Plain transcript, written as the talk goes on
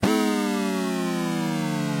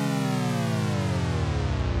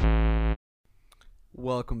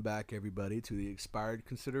Welcome back, everybody, to the Expired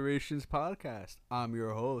Considerations podcast. I'm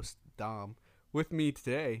your host, Dom. With me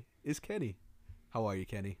today is Kenny. How are you,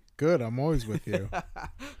 Kenny? Good. I'm always with you.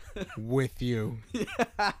 With you.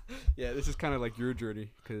 Yeah, this is kind of like your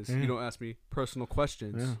journey because you don't ask me personal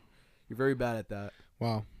questions. Yeah. You're very bad at that.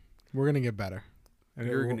 Well, we're going to get better.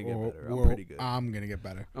 You're going to get better. I'm pretty good. I'm going to get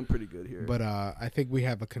better. I'm pretty good here. But I think we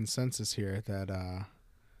have a consensus here that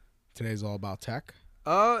today's all about tech.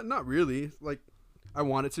 Not really. Like, I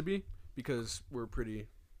want it to be because we're pretty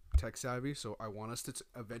tech savvy, so I want us to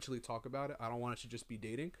eventually talk about it. I don't want it to just be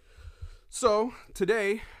dating. So,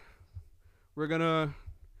 today, we're going to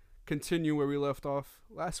continue where we left off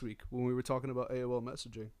last week when we were talking about AOL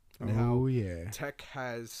messaging. And how tech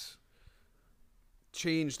has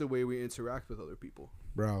changed the way we interact with other people.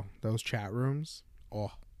 Bro, those chat rooms,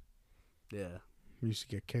 Yeah. we used to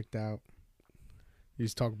get kicked out. We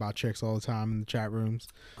used to talk about chicks all the time in the chat rooms.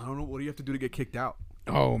 I don't know. What do you have to do to get kicked out?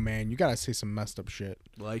 Oh, man, you got to say some messed up shit.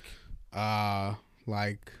 Like on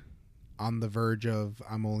the verge of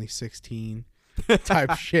I'm only 16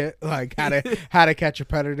 type shit. Like how to catch a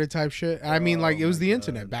predator type shit. I mean, like, it was the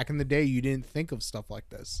internet. Back in the day, you didn't think of stuff like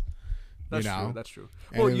this. That's true. That's true.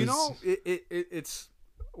 Well, it's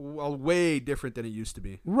way different than it used to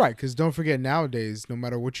be. Right, because don't forget, nowadays, no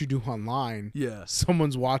matter what you do online,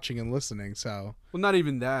 someone's watching and listening. So, well, not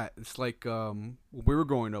even that. It's like when we were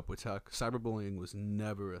growing up with tech, cyberbullying was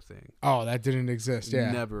never a thing. Oh, that didn't exist. Yeah,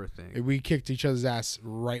 never a thing. We kicked each other's ass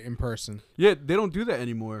right in person. Yeah, they don't do that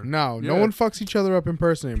anymore. No one fucks each other up in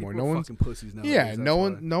person anymore. People no one's fucking pussies nowadays. Yeah,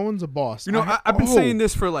 no one's a boss. You know, I've been saying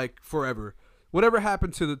this for like forever. Whatever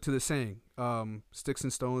happened to the saying, sticks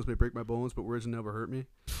and stones may break my bones, but words will never hurt me?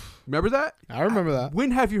 Remember that? I remember that.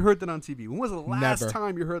 When have you heard that on TV? When was the last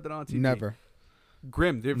time you heard that on TV? Never.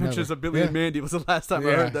 Grimm, The Adventures of Billy and Mandy was the last time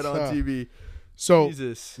I heard that on TV. So,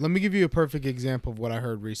 Jesus. Let me give you a perfect example of what I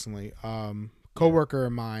heard recently. Coworker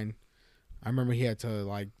of mine, I remember he had to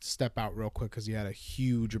like step out real quick because he had a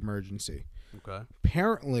huge emergency. Okay.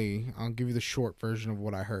 Apparently, I'll give you the short version of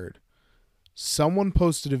what I heard. Someone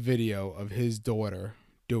posted a video of his daughter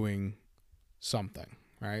doing something,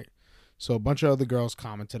 right? So a bunch of other girls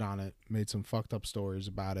commented on it, made some fucked up stories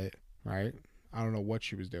about it, right? I don't know what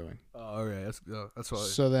she was doing. Oh, okay. That's why.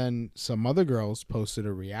 So then some other girls posted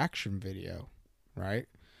a reaction video, right?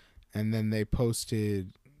 And then they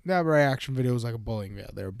posted that reaction video was like a bullying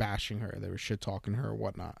video. They were bashing her. They were shit-talking her or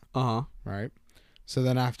whatnot. Uh-huh. Right? So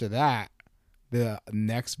then after that, the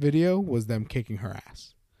next video was them kicking her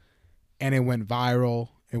ass. And it went viral.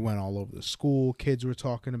 It went all over the school. Kids were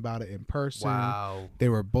talking about it in person. Wow. They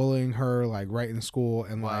were bullying her like right in school.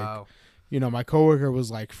 And like, you know, my coworker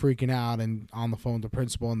was like freaking out and on the phone with the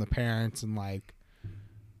principal and the parents. And like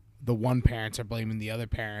the one parents are blaming the other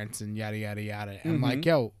parents and yada, yada, yada. And I'm like,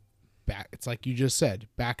 yo, it's like you just said.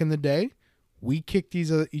 Back in the day, we kicked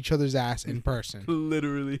each other's ass in person.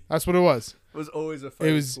 Literally. That's what it was. It was always a fight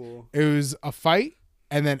in school. It was a fight.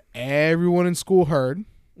 And then everyone in school heard.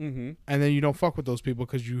 Mm-hmm. And then you don't fuck with those people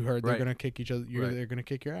because you heard they're gonna kick each other. Right. They're gonna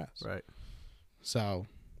kick your ass. Right. So,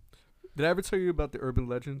 did I ever tell you about the urban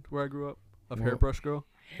legend where I grew up of Hairbrush Girl?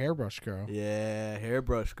 Hairbrush Girl. Yeah,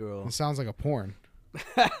 Hairbrush Girl. It sounds like a porn.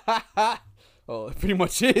 Oh, it pretty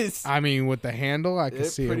much is. I mean, with the handle, I can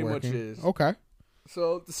see it working. Pretty much is. Okay.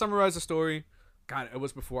 So to summarize the story, God, it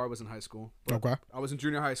was before I was in high school. Okay. I was in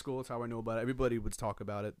junior high school. That's how I know about it. Everybody would talk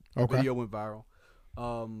about it. Okay. The video went viral.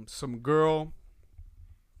 Some girl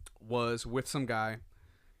was with some guy,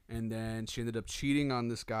 and then she ended up cheating on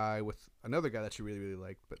this guy with another guy that she really, really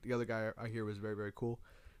liked. But the other guy I hear was very, very cool.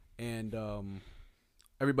 And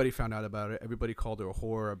everybody found out about it. Everybody called her a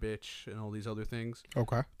whore, a bitch, and all these other things.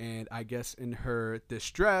 Okay. And I guess in her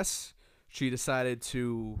distress, she decided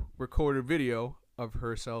to record a video of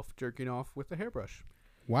herself jerking off with a hairbrush.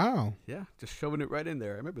 Wow. Yeah, just shoving it right in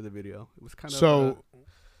there. I remember the video. It was kind of... So...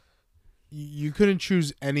 You couldn't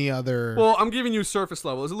choose any other... Well, I'm giving you surface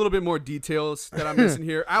level. There's a little bit more details that I'm missing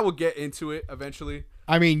here. I will get into it eventually.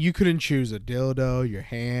 I mean, you couldn't choose a dildo, your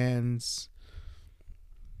hands.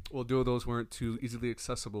 Well, dildos weren't too easily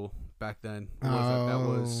accessible back then. That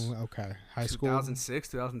was okay. High school? 2006,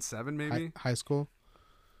 2007 maybe? High school?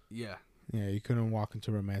 Yeah. Yeah, you couldn't walk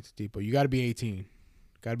into Romantic Depot. You got to be 18.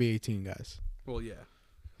 Got to be 18, guys. Well, yeah.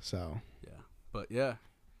 So. Yeah. But, yeah.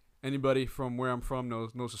 Anybody from where I'm from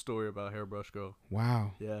knows the story about Hairbrush Girl.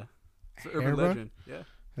 Wow. Yeah. It's an urban legend. Yeah.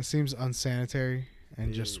 That seems unsanitary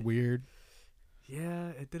and just weird. Yeah,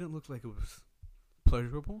 it didn't look like it was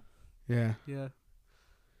pleasurable. Yeah. Yeah.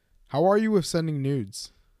 How are you with sending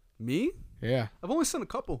nudes? Me? Yeah. I've only sent a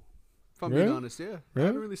couple, if I'm really? being honest. Yeah. Really? I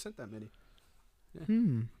haven't really sent that many.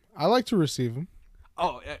 Yeah. I like to receive them.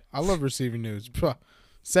 Oh, yeah. I love receiving nudes.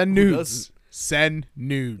 Send nudes. Send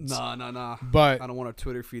nudes. Nah. But I don't want our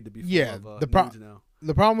Twitter feed to be full of nudes now.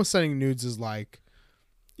 The problem with sending nudes is like,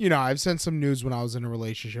 you know, I've sent some nudes when I was in a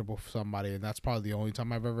relationship with somebody, and that's probably the only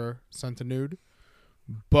time I've ever sent a nude.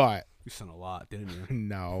 But you sent a lot, didn't you?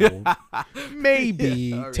 No, maybe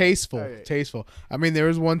Yeah, right. tasteful. Right. Tasteful. I mean, there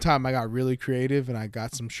was one time I got really creative and I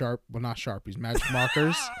got some not Sharpies, magic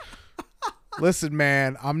markers. Listen,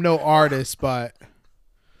 man, I'm no artist, but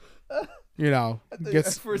you know,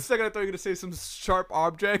 for a second I thought you were gonna say some sharp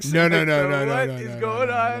objects. No. What is going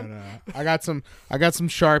on? I got some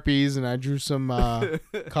Sharpies and I drew some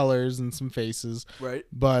colors and some faces. Right.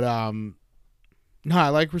 But no, I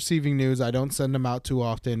like receiving nudes. I don't send them out too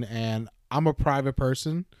often, and I'm a private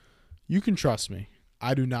person. You can trust me.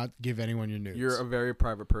 I do not give anyone your nudes. You're a very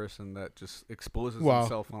private person that just exposes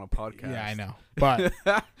himself on a podcast. Yeah, I know. But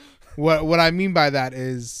what I mean by that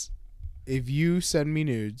is, if you send me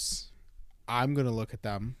nudes, I'm gonna look at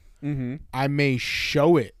them. Mm-hmm. I may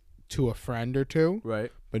show it to a friend or two,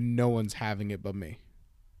 right? But no one's having it but me.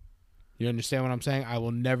 You understand what I'm saying? I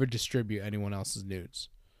will never distribute anyone else's nudes.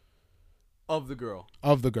 Of the girl.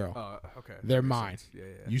 Okay. They're mine. Yeah.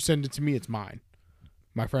 You send it to me, it's mine.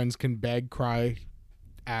 My friends can beg, cry,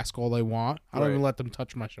 ask all they want. I don't even let them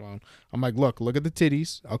touch my phone. I'm like, look at the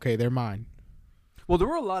titties. Okay, they're mine. Well, there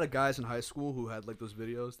were a lot of guys in high school who had like those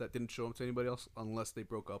videos that didn't show them to anybody else unless they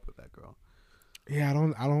broke up with that girl. Yeah, I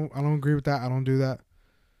don't agree with that. I don't do that.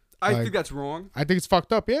 I think that's wrong. I think it's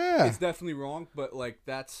fucked up. Yeah. It's definitely wrong, but like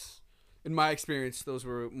that's in my experience, those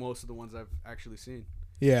were most of the ones I've actually seen.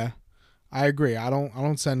 Yeah. I agree. I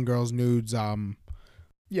don't send girls nudes.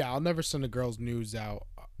 Yeah, I'll never send a girl's nudes out.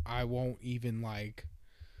 I won't even like.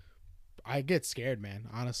 I get scared, man.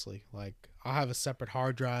 Honestly, like I'll have a separate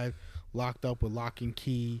hard drive locked up with lock and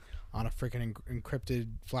key on a freaking encrypted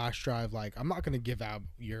flash drive. Like I'm not gonna give out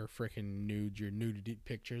your freaking nudes, your nudity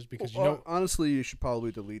pictures because honestly, you should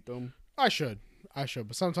probably delete them. I should,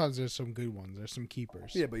 but sometimes there's some good ones. There's some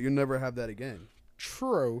keepers. Yeah, but you'll never have that again.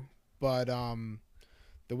 True, but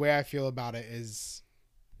the way I feel about it is,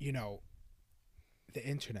 you know, the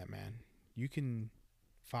internet, man. You can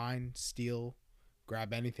find, steal,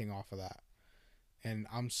 grab anything off of that. And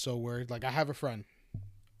I'm so worried. Like, I have a friend.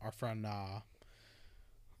 Our friend,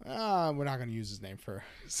 we're not going to use his name for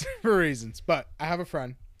reasons. But I have a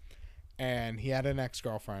friend, and he had an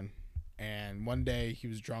ex-girlfriend. And one day, he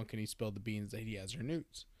was drunk, and he spilled the beans that he has her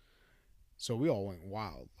nudes. So we all went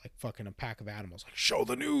wild, like fucking a pack of animals. Like, show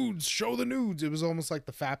the nudes. It was almost like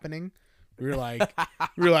the fappening. We were like,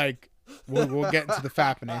 we'll get into the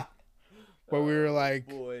fappening. But we were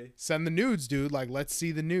like, send the nudes, dude. Like, let's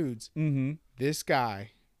see the nudes. Mm-hmm. This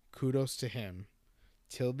guy, kudos to him,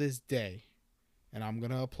 till this day, and I'm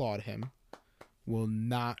going to applaud him, will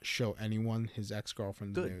not show anyone his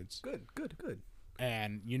ex-girlfriend's nudes. Good.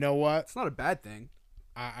 And you know what? It's not a bad thing.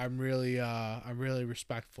 I'm really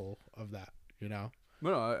respectful of that, you know?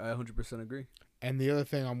 No, I 100% agree. And the other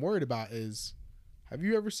thing I'm worried about is, have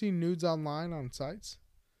you ever seen nudes online on sites?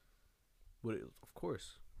 Of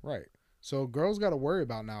course. Right. So girls got to worry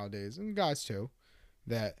about nowadays, and guys too,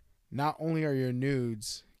 that not only are your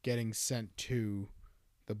nudes getting sent to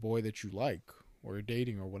the boy that you like or you're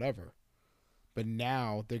dating or whatever, but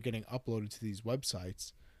now they're getting uploaded to these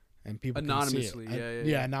websites. And people anonymously, can see it.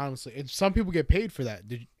 Yeah, anonymously. And some people get paid for that.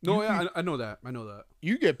 I know that.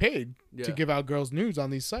 You get paid to give out girls' nudes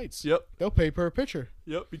on these sites. Yep. They'll pay per picture.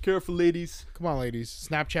 Yep. Be careful, ladies. Come on, ladies.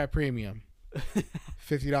 Snapchat Premium.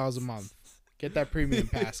 $50 a month. Get that premium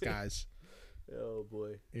pass, guys. Oh,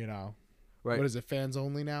 boy. You know. Right. What is it? Fans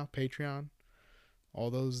only now? Patreon?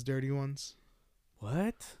 All those dirty ones?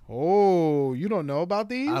 What? Oh, you don't know about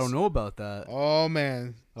these? I don't know about that. Oh,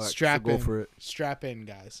 man. Right, Strap in. Go for it. Strap in,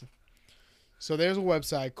 guys. So there's a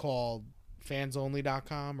website called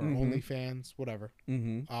fansonly.com or OnlyFans, whatever.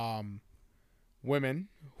 Mm-hmm. Women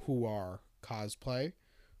who are cosplay,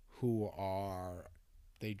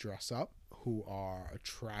 they dress up, who are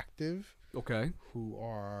attractive. Okay. Who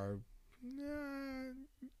are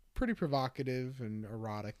pretty provocative and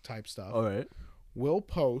erotic type stuff. All right. Will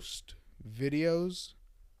post videos,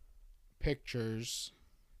 pictures,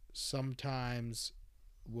 sometimes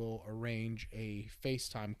will arrange a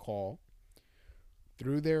FaceTime call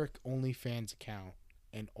through their OnlyFans account,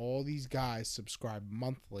 and all these guys subscribe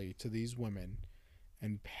monthly to these women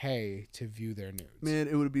and pay to view their nudes. Man,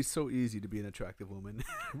 it would be so easy to be an attractive woman.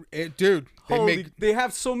 Dude, they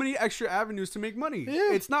have so many extra avenues to make money.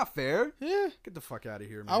 Yeah. It's not fair. Yeah. Get the fuck out of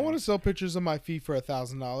here, man. I want to sell pictures of my feet for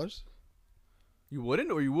 $1,000. You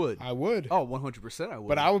wouldn't, or you would? I would. Oh, 100% I would.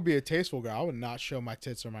 But I would be a tasteful girl. I would not show my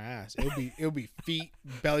tits or my ass. It would be feet,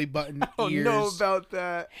 belly button, ears. I don't know about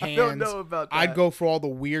that. Hands. I don't know about that. I'd go for all the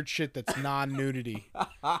weird shit that's non-nudity,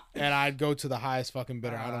 and I'd go to the highest fucking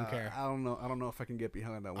bidder. I don't care. I don't know. I don't know if I can get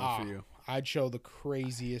behind that one for you. I'd show the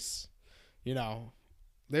craziest. You know,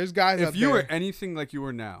 there's guys. If you were anything like you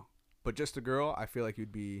were now, but just a girl, I feel like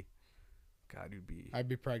you'd be. God, you'd be. I'd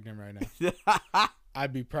be pregnant right now.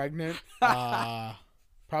 I'd be pregnant.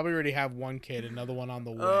 Probably already have one kid, another one on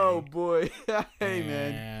the way. Oh boy, hey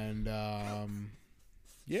man. And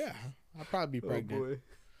yeah, I'd probably be pregnant. Oh boy.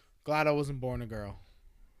 Glad I wasn't born a girl.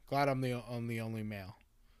 Glad I'm the only male.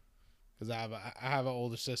 Because I have an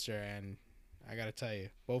older sister, and I gotta tell you,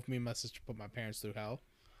 both me and my sister put my parents through hell,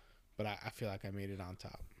 but I feel like I made it on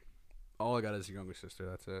top. All I got is a younger sister.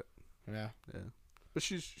 That's it. Yeah. Yeah. But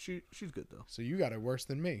she's good though. So you got it worse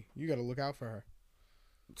than me. You got to look out for her.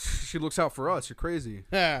 She looks out for us. You're crazy.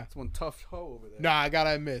 Yeah. That's one tough hoe over there. Nah, I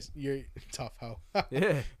gotta admit, you're tough hoe.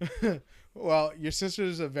 Yeah. Well, your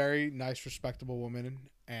sister's a very nice, respectable woman,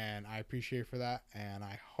 and I appreciate for that. And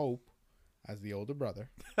I hope, as the older brother,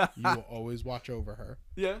 you will always watch over her.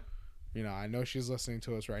 Yeah. You know, I know she's listening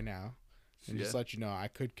to us right now, and just let you know, I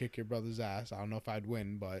could kick your brother's ass. I don't know if I'd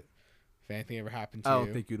win, but if anything ever happened to you, I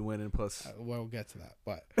don't think you'd win. And plus, we'll get to that.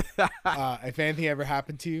 But if anything ever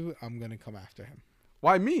happened to you, I'm gonna come after him.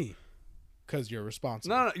 Why me? Because you're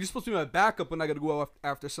responsible. No, you're supposed to be my backup when I got to go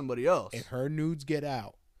after somebody else. If her nudes get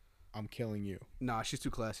out, I'm killing you. Nah, she's too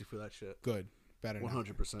classy for that shit. Good. Better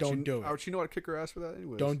 100%. Don't do it. She know how to kick her ass for that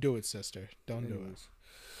anyways. Don't do it, sister. Don't do it.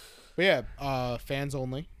 But yeah, fans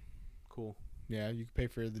only. Cool. Yeah, you can pay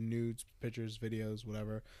for the nudes, pictures, videos,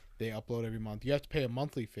 whatever. They upload every month. You have to pay a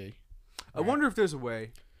monthly fee. I wonder if there's a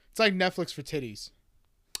way. It's like Netflix for titties.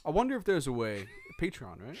 I wonder if there's a way.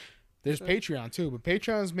 Patreon, right? There's Patreon too, but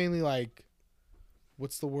Patreon is mainly like,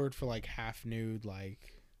 what's the word for like half nude,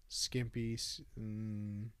 like skimpy?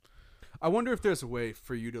 I wonder if there's a way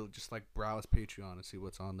for you to just like browse Patreon and see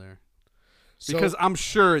what's on there. Because I'm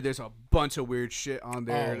sure there's a bunch of weird shit on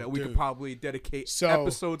there that we could probably dedicate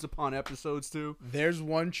episodes upon episodes to. There's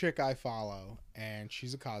one chick I follow, and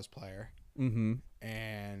she's a cosplayer. Mm-hmm.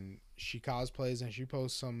 And she cosplays, and she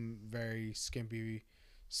posts some very skimpy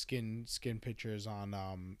skin pictures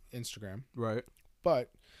on Instagram. Right.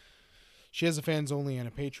 But she has a fans only and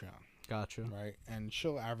a Patreon. Gotcha. Right. And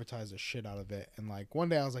she'll advertise the shit out of it. And like one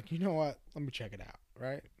day I was like, you know what? Let me check it out.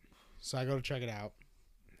 Right. So I go to check it out.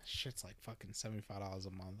 Shit's like fucking $75 a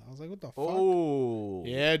month. I was like, what the fuck? Oh.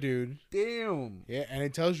 Yeah, dude. Damn. Yeah, and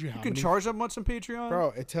it tells you how you can charge that much on Patreon?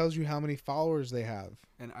 Bro, it tells you how many followers they have.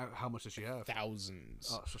 And how much does she have? Thousands.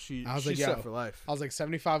 Oh, so she's like, set for life. I was like,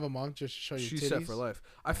 $75 a month just to show you She's titties? set for life.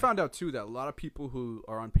 I found out, too, that a lot of people who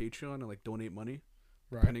are on Patreon and, like, donate money,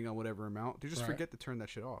 depending on whatever amount, they just forget to turn that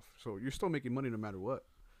shit off. So you're still making money no matter what.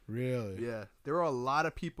 Really? Yeah. There are a lot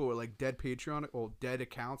of people with, like, dead Patreon or dead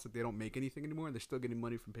accounts that they don't make anything anymore, and they're still getting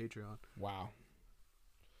money from Patreon. Wow.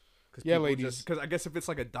 Yeah, ladies. Because I guess if it's,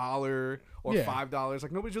 like, $1 or $5,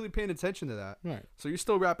 like, nobody's really paying attention to that. Right. So you're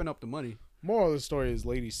still wrapping up the money. Moral of the story is,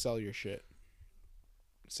 ladies, sell your shit.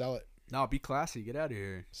 Sell it. Nah, be classy. Get out of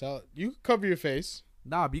here. Sell it. You can cover your face.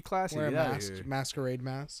 Nah, be classy. Wear Get a out mask, of here. masquerade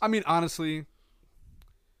mask. I mean, honestly,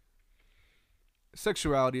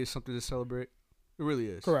 sexuality is something to celebrate. It really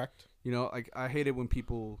is. Correct. You know, like I hate it when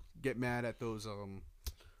people get mad at those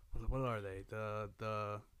what are they?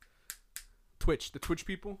 The Twitch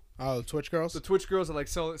people. Oh, the Twitch girls. The Twitch girls that like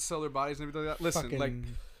sell their bodies and everything like that. Listen, like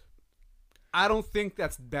I don't think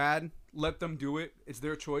that's bad. Let them do it. It's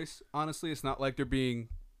their choice. Honestly, it's not like they're being.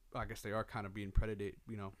 I guess they are kind of being predated.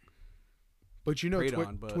 You know. But you know,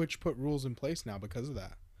 Twitch put rules in place now because of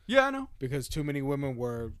that. Yeah, I know. Because too many women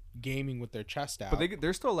were gaming with their chest out. But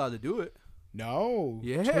they're still allowed to do it. No.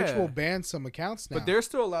 Yeah. Twitch will ban some accounts now. But they're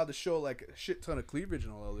still allowed to show like a shit ton of cleavage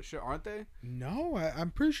and all that other shit, aren't they? No,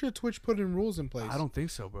 I'm pretty sure Twitch put in rules in place. I don't think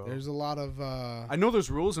so, bro. There's a lot of. I know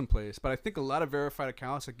there's rules in place, but I think a lot of verified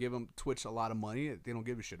accounts that give them Twitch a lot of money, they don't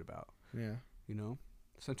give a shit about. Yeah. You know,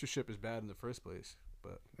 censorship is bad in the first place,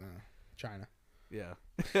 but China. Yeah.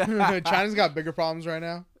 China's got bigger problems right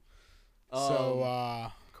now.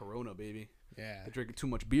 So Corona, baby. Yeah. They're drinking too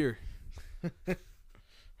much beer.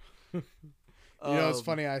 You know, it's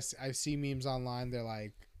funny. I see memes online. They're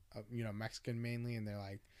like, you know, Mexican mainly, and they're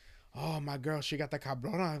like, "Oh, my girl, she got the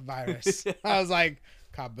cabrona virus." I was like,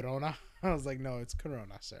 "Cabrona?" I was like, "No, it's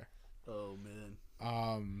Corona, sir." Oh man.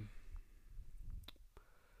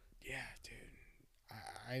 Yeah, dude.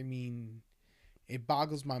 I mean, it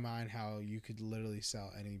boggles my mind how you could literally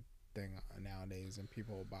sell anything nowadays and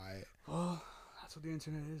people will buy it. Oh, that's what the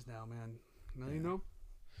internet is now, man. Now you know.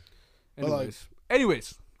 Anyways,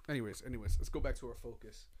 Anyways, let's go back to our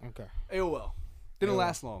focus. Okay. AOL didn't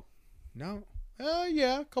last long. No.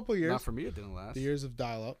 Yeah, a couple of years. Not for me. It didn't last. The years of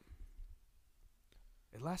dial-up.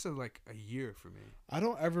 It lasted like a year for me. I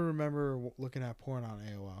don't ever remember looking at porn on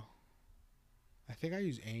AOL. I think I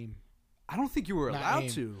used AIM. I don't think you were allowed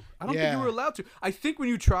to. I don't Yeah. think you were allowed to. I think when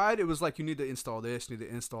you tried, it was like you need to install this, you need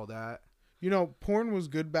to install that. You know, porn was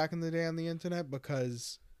good back in the day on the internet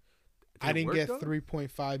because I didn't get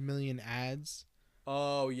 3.5 million ads.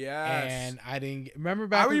 Oh, yes. And I didn't remember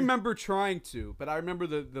back. I remember trying to, but I remember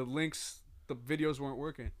the links, the videos weren't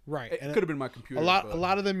working. Right. It could have been my computer. A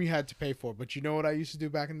lot of them you had to pay for. But you know what I used to do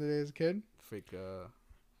back in the day as a kid? Fake.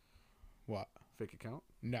 What? Fake account?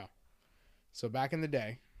 No. So back in the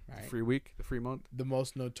day, right? The free week, the free month. The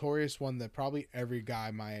most notorious one that probably every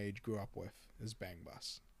guy my age grew up with is Bang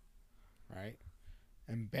Bus. Right?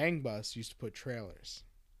 And Bang Bus used to put trailers.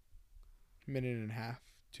 Minute and a half,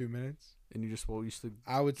 2 minutes. And you just used to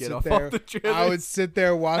I would get sit off there. the trailers. I would sit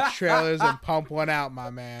there, watch trailers, and pump one out, my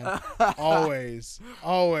man. Always.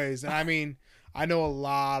 And I mean, I know a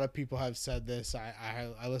lot of people have said this.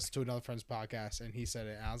 I listened to another friend's podcast, and he said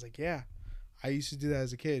it. And I was like, yeah, I used to do that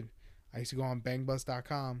as a kid. I used to go on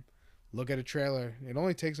bangbus.com, look at a trailer. It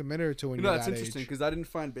only takes a minute or two when you're that age. That's interesting because I didn't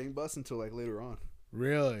find Bang Bus until like later on.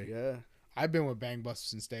 Really? Yeah. I've been with Bang Bus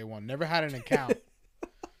since day one. Never had an account.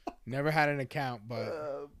 But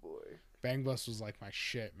oh boy. Bang Bus was like my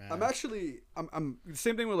shit, man. I'm the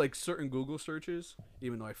same thing with like certain Google searches,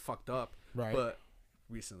 even though I fucked up. Right. But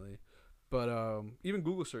recently. But even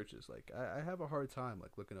Google searches, like I have a hard time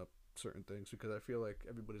like looking up certain things because I feel like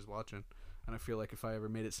everybody's watching. And I feel like if I ever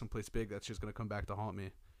made it someplace big, that's just going to come back to haunt me.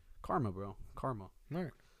 Karma, bro. Karma. Right.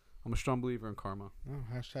 I'm a strong believer in karma. Oh,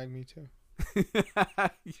 hashtag me too.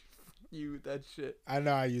 You, that shit. I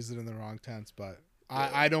know I used it in the wrong tense, but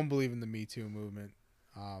I don't believe in the Me Too movement.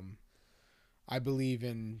 I believe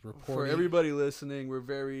in reporting. For everybody listening, we're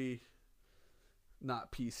very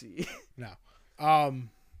not PC. No.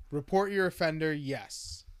 Report your offender,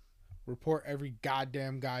 yes. Report every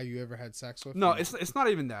goddamn guy you ever had sex with. No, it's not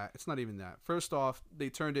even that. It's not even that. First off, they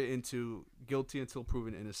turned it into guilty until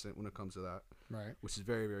proven innocent when it comes to that. Right. Which is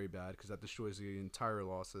very, very bad because that destroys the entire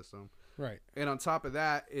law system. Right. And on top of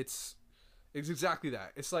that, it's exactly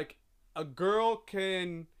that. It's like a girl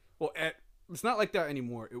can... Well, it's not like that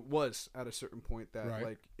anymore. It was at a certain point that,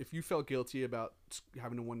 like, if you felt guilty about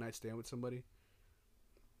having a one-night stand with somebody,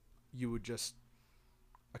 you would just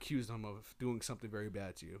accuse them of doing something very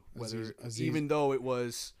bad to you. Whether even though it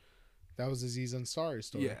was... That was Aziz Ansari's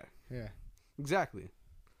story. Yeah. Exactly.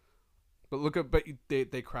 But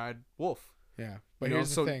they cried wolf. Yeah. But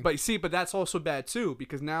here's the thing. But that's also bad too,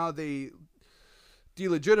 because now they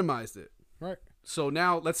delegitimized it. Right. So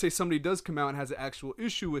now, let's say somebody does come out and has an actual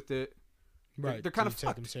issue with it. Right. They're kind of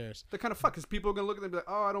fucked. They're kind of fucked because people are gonna look at them and be like,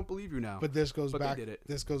 "Oh, I don't believe you now." But this goes back.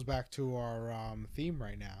 This goes back to our theme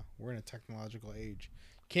right now. We're in a technological age.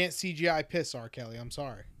 Can't CGI piss, R. Kelly. I'm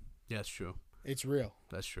sorry. Yeah, that's true. It's real.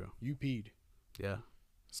 That's true. You peed. Yeah.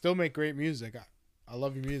 Still make great music. I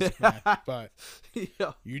love your music, man. But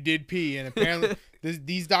you did pee, and apparently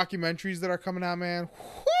these documentaries that are coming out, man.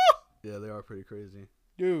 Whoo! Yeah, they are pretty crazy,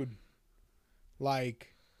 dude.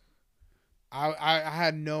 Like, I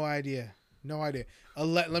had no idea. No idea.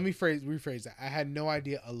 Let me rephrase that. I had no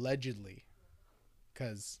idea allegedly,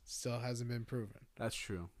 because still hasn't been proven. That's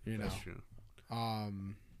true. That's true.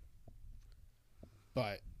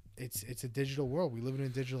 But it's a digital world. We live in a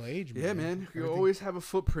digital age, man. Yeah, man. You always have a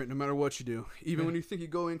footprint no matter what you do. Even when you think you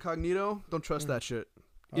go incognito, don't trust that shit.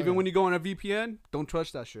 Even when you go on a VPN, don't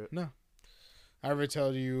trust that shit. No. I ever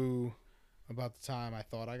tell you about the time I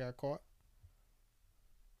thought I got caught?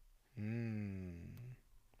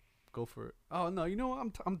 Go for it. Oh, no. You know what?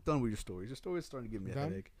 I'm done with your stories. Your story's starting to give me a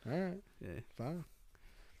headache. All right. Yeah. Fine.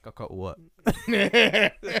 Got caught with what?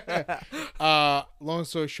 Long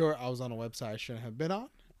story short, I was on a website I shouldn't have been on,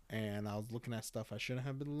 and I was looking at stuff I shouldn't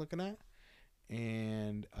have been looking at,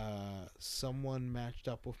 and someone matched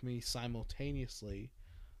up with me simultaneously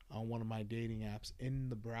on one of my dating apps in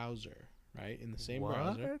the browser, right? In the same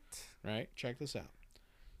browser. Right? Check this out.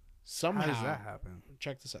 Somehow, how does that happen?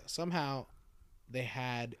 Check this out. Somehow, they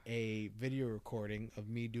had a video recording of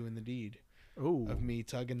me doing the deed. Ooh. Of me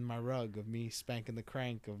tugging my rug, of me spanking the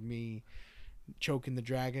crank, of me choking the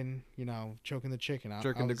dragon, choking the chicken.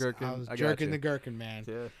 Jerking the gherkin. I was jerking the gherkin, man.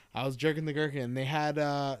 Yeah. I was jerking the gherkin, and they had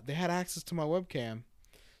access to my webcam,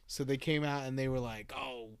 so they came out and they were like,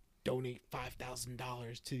 "Oh, donate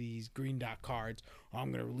 $5,000 to these green dot cards, or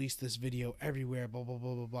I'm gonna release this video everywhere." Blah blah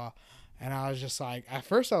blah blah blah. And I was just like, at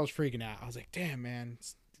first I was freaking out. I was like, "Damn, man,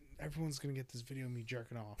 everyone's gonna get this video of me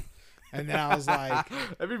jerking off." And then I was like,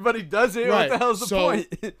 everybody does it. Right. What the hell's the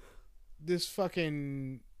point? This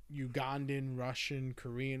fucking Ugandan, Russian,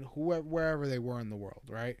 Korean, whoever, wherever they were in the world,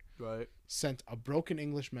 right? Right. Sent a broken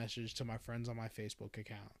English message to my friends on my Facebook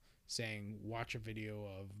account saying, watch a video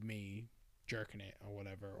of me jerking it or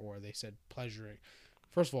whatever. Or they said, pleasuring.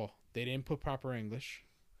 First of all, they didn't put proper English,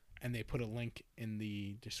 and they put a link in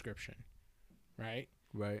the description, right?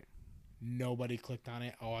 Right. Nobody clicked on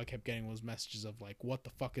it. All I kept getting was messages of like, what the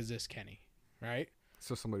fuck is this, Kenny? Right?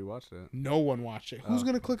 So somebody watched it. No one watched it. Who's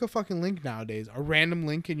gonna click a fucking link nowadays? A random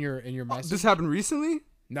link in your message? This happened recently?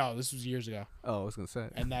 No, this was years ago. Oh, I was gonna say.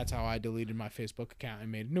 And that's how I deleted my Facebook account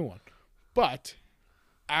and made a new one. But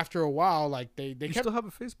after a while, like they You kept. still have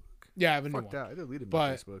a Facebook? Yeah, I have a new Fuck one. that. I deleted my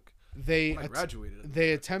But Facebook. They I graduated.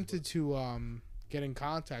 They attempted to get in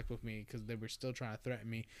contact with me because they were still trying to threaten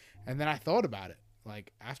me, and then I thought about it.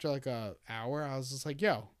 Like after like a hour, I was just like,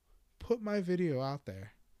 "Yo, put my video out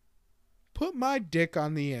there. Put my dick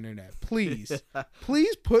on the internet, please.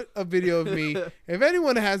 Please put a video of me. If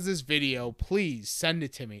anyone has this video, please send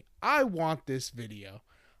it to me. I want this video."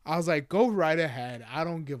 I was like, "Go right ahead. I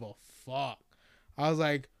don't give a fuck." I was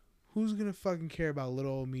like, "Who's gonna fucking care about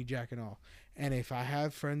little old me jacking off?" And if I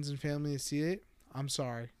have friends and family to see it, I'm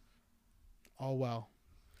sorry. Oh well.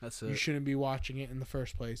 That's it. You shouldn't be watching it in the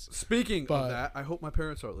first place. Speaking of that, I hope my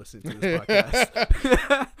parents aren't listening to this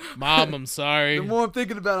podcast. Mom, I'm sorry. The more I'm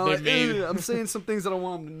thinking about it, There I'm saying some things that I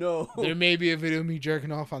want them to know. There may be a video of me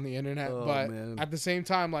jerking off on the internet, Oh, but man. at the same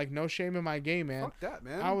time, like, no shame in my game, man. Fuck that,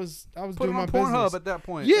 man. I was Put doing it my on business. Pornhub at that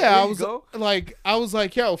point. Yeah, There I you was go.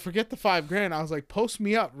 like, yo, forget the $5,000. I was like, post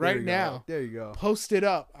me up There right you go. now. There you go. Post it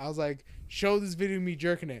up. I was like, show this video of me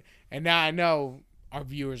jerking it. And now I know our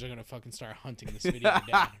viewers are gonna fucking start hunting this video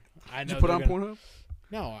down. I know. Did you put it on they're Pornhub?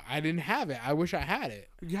 No, I didn't have it. I wish I had it.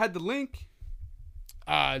 You had the link.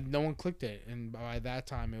 No one clicked it, and by that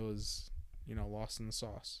time it was, lost in the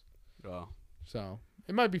sauce. Oh. So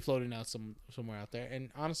it might be floating out somewhere out there. And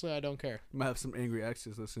honestly, I don't care. You might have some angry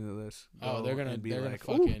exes listening to this. Oh, they're gonna like,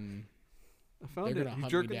 fucking. I found they're it. gonna You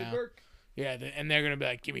hunt jerking me the down. Dirk? Yeah, and they're gonna be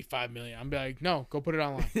like, "Give me $5 million." I'm be like, "No, go put it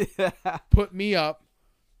online. Yeah. Put me up.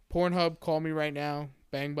 Pornhub, call me right now.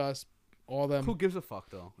 Bang Bus, all them." Who gives a fuck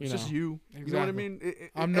though? It's just you. Exactly. You know what I mean?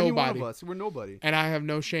 I'm any nobody. One of us. We're nobody. And I have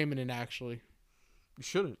no shame in it, actually. You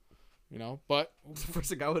shouldn't. But It's the first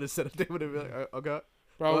thing I would have said. They would have been like, "Okay,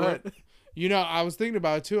 bro, go ahead." I was thinking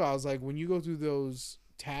about it too. I was like, when you go through those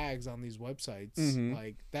tags on these websites, Mhm.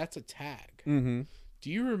 like that's a tag. Mm-hmm. Do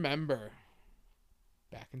you remember?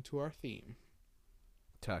 Back into our theme.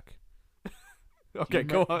 Tech. Okay,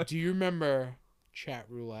 go on. Do you remember Chat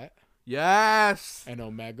Roulette Yes. and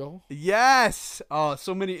Omegle? Yes. Oh,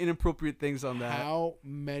 so many inappropriate things on that. How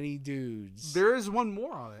many dudes? There is one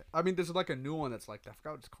more on it. I mean, there's like a new one that's like that. I forgot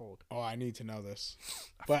what it's called. Oh, I need to know this.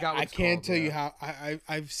 I But forgot what I it's can't called, tell you yeah. how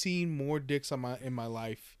I've seen more dicks in my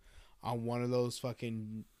life on one of those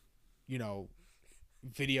fucking,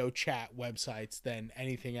 video chat websites than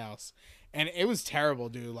anything else. And it was terrible,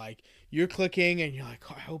 dude. Like, you're clicking and you're like,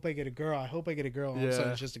 "Oh, I hope I get a girl. I hope I get a girl." And all of a sudden,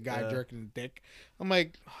 Yeah, it's just a guy yeah. jerking a dick. I'm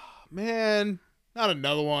like, oh, man, not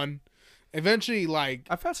another one. Eventually, like,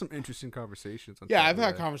 I've had some interesting conversations. On yeah, Chat I've had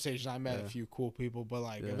Roulette. conversations. I met Yeah. a few cool people, but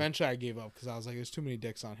like, Yeah. eventually I gave up because I was like, "There's too many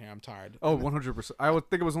dicks on here. I'm tired." Oh, 100%. I would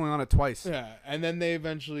think it was only on it twice. Yeah, and then they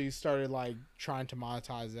eventually started like trying to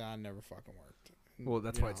monetize it. I never fucking worked. Well,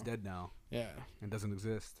 that's You why it's know? dead now. Yeah, It doesn't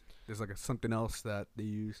exist. There's like something else that they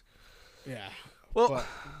use. yeah. Well,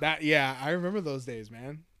 But I remember those days,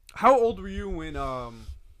 man. how old were you when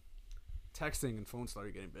texting and phones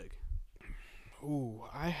started getting big? Ooh,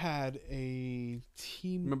 I had a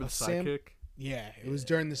team. Remember a the Sam- Sidekick? Yeah, it was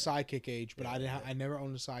during the Sidekick age, but I didn't. I never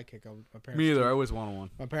owned a Sidekick. My parents. Me either. I too- always wanted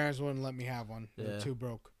one. My parents wouldn't let me have one. They were Yeah. too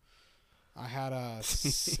broke. I had a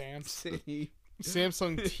Samsung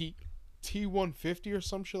Same. T150 or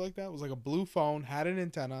some shit like that. It was like a blue phone, had an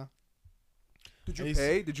antenna. Did you I used-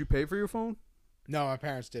 pay? Did you pay for your phone? No, my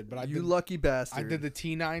parents did, but You lucky bastard. I did the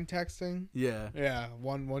T9 texting. Yeah. Yeah,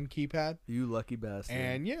 one keypad. You lucky bastard.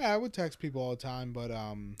 And yeah, I would text people all the time, but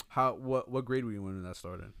what grade were you in when that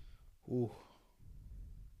started? ooh.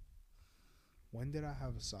 When did I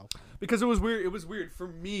have a cell phone? Because it was weird. It was weird for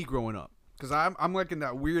me growing up. Because I'm like in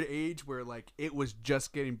that weird age where like it was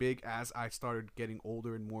just getting big as I started getting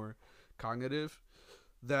older and more cognitive.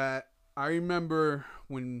 That I remember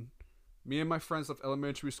when me and my friends left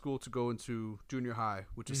elementary school to go into junior high,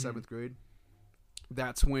 which is 7th grade.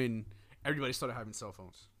 That's when everybody started having cell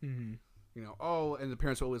phones. Mm-hmm. You know, and the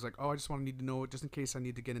parents were always like, I just want to need to know it just in case I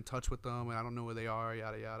need to get in touch with them and I don't know where they are,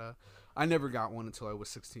 yada, yada. I never got one until I was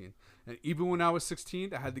 16. And even when I was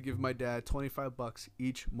 16, I had to give my dad $25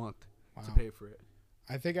 each month to pay for it.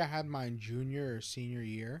 I think I had mine junior or senior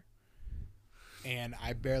year, and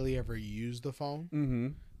I barely ever used the phone. Mm-hmm.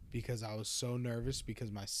 Because I was so nervous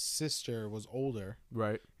because my sister was older,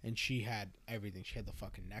 right, and she had everything. She had the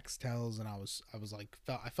fucking Nextels, and I was like,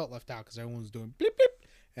 I felt left out because everyone was doing bleep bleep,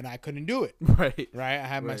 and I couldn't do it. right. I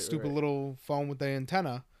had my stupid little phone with the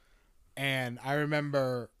antenna, and I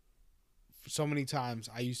remember so many times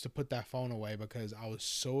I used to put that phone away because I was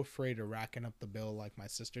so afraid of racking up the bill like my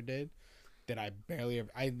sister did. That I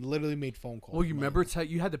literally made phone calls. Well, you remember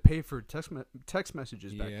you had to pay for text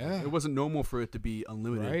messages back then. It wasn't normal for it to be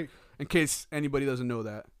unlimited. Right. In case anybody doesn't know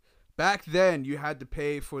that. Back then, you had to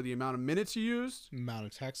pay for the amount of minutes you used. Amount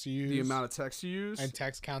of text you used. The amount of text you used. And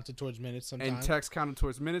text counted towards minutes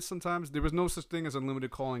sometimes. There was no such thing as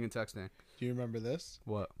unlimited calling and texting. Do you remember this?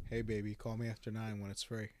 What? Hey, baby, call me after 9 when it's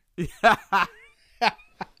free. Yeah.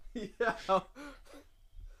 Yeah.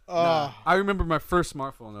 Nah, I remember my first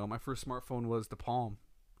smartphone, though. My first smartphone was the Palm.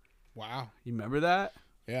 Wow. You remember that?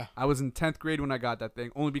 Yeah. I was in 10th grade when I got that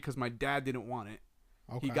thing, only because my dad didn't want it.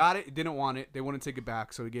 Okay. He got it, didn't want it. They wouldn't take it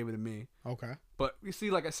back, so he gave it to me. Okay. But you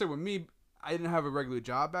see, like I said, with me, I didn't have a regular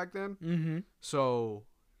job back then. Mm-hmm. So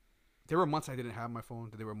there were months I didn't have my phone.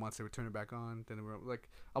 Then there were months they would turn it back on. Then they were like,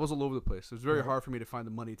 I was all over the place. It was very hard for me to find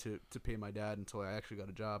the money to pay my dad until I actually got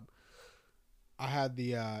a job. I had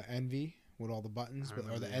the Envy with all the buttons, or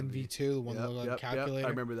the NV2, the one that looked like a calculator. I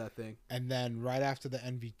remember that thing. And then right after the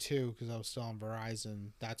NV2, because I was still on Verizon,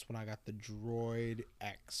 that's when I got the Droid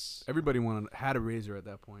X. Everybody had a Razr at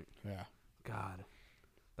that point. Yeah. God,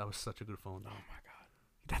 that was such a good phone. Though. Oh my God,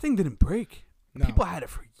 that thing didn't break. No. People had it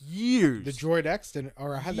for years. The Droid X didn't,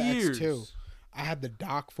 or I had the X2. I had the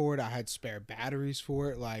dock for it. I had spare batteries for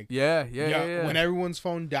it. Like yeah. When everyone's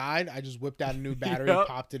phone died, I just whipped out a new battery,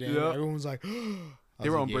 popped it in. Everyone was like, they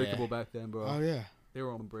were unbreakable back then, bro. Oh yeah, they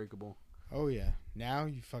were unbreakable. Oh yeah. Now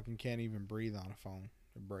you fucking can't even breathe on a phone.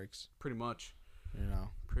 It breaks. Pretty much. You know.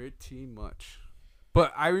 Pretty much.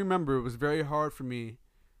 But I remember it was very hard for me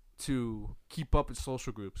to keep up with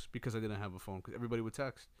social groups because I didn't have a phone because everybody would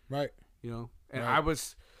text. Right. You know, and I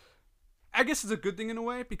guess it's a good thing in a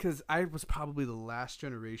way because I was probably the last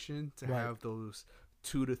generation to have those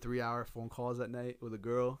 2 to 3 hour phone calls at night with a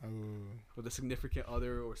girl, with a significant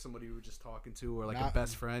other, or somebody you were just talking to, or like a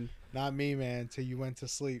best friend. Not me, man. Till you went to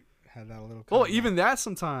sleep, had that little. Oh, even that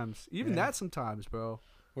sometimes, bro.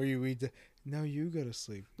 Where you no, you go to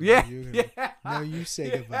sleep. No, No, you say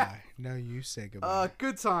goodbye. No, you say goodbye.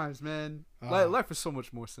 Good times, man. Life was so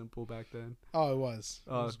much more simple back then. Oh, it was.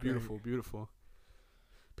 Oh, it's beautiful, beautiful.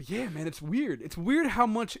 But yeah, man, it's weird. It's weird how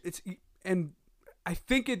much and I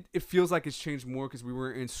think it feels like it's changed more because we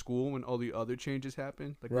were in school when all the other changes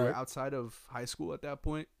happened. Like we were outside of high school at that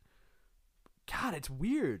point. God, it's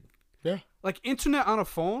weird. Yeah. Like internet on a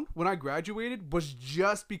phone when I graduated was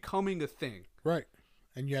just becoming a thing. Right.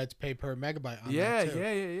 And you had to pay per megabyte on that too.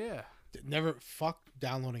 Yeah. Never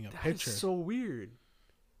downloading a picture. That's so weird.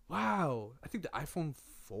 Wow. I think the iPhone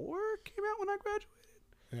 4 came out when I graduated.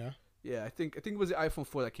 Yeah. Yeah, I think it was the iPhone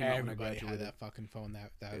 4 that came out when I graduated. Everybody had that fucking phone.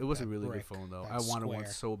 That it was a really good phone though. I wanted one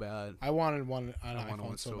so bad. I wanted one an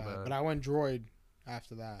iPhone so bad, but I went Droid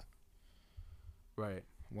after that. Right.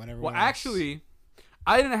 Actually,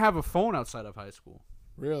 I didn't have a phone outside of high school.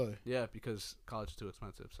 Really? Yeah, because college is too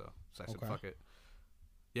expensive. So I said, fuck it.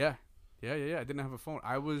 Yeah. I didn't have a phone.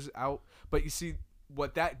 I was out, but you see,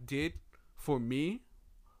 what that did for me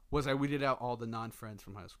was I weeded out all the non-friends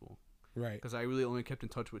from high school. Right. Because I really only kept in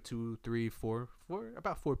touch with 2, 3, 4,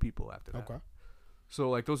 about 4 people after that. Okay. So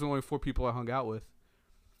like those are the only 4 people I hung out with,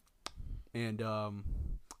 and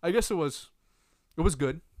I guess it was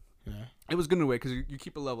good. Yeah. It was good in a way because you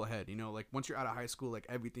keep a level head. You know, like once you're out of high school, like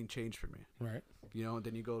everything changed for me. Right. You know, and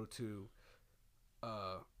then you go to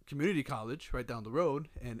community college right down the road,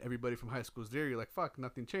 and everybody from high school is there. You're like, fuck,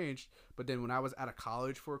 nothing changed. But then when I was out of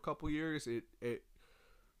college for a couple years, it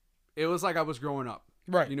was like I was growing up.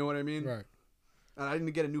 Right. You know what I mean? Right. And I didn't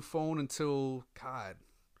get a new phone until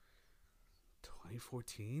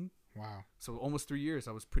 2014. Wow. So almost 3 years.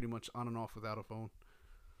 I was pretty much on and off without a phone.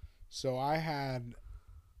 So I had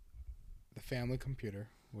the family computer,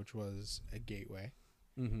 which was a Gateway.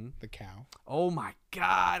 Mm-hmm. The cow. Oh my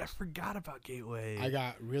God, I forgot about Gateway. I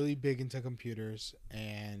got really big into computers,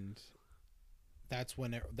 and that's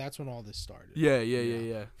when all this started.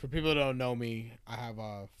 Yeah. For people who don't know me, I have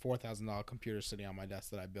a $4,000 computer sitting on my desk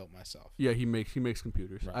that I built myself. Yeah, he makes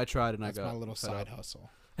computers. Right. I tried and that's I got my little side hustle.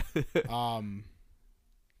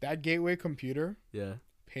 That Gateway computer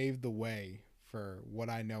paved the way for what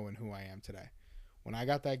I know and who I am today. When I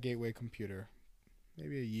got that Gateway computer,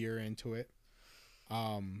 maybe a year into it,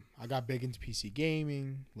 I got big into PC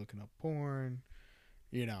gaming, looking up porn,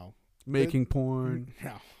 Making porn.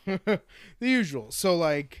 No. The usual. So,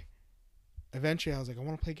 like, eventually I was like, I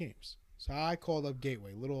want to play games. So I called up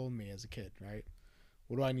Gateway, little old me as a kid, right?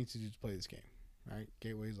 What do I need to do to play this game? Right?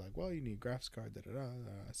 Gateway's like, well, you need a graphics card, da-da-da.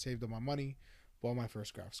 I saved up my money, bought my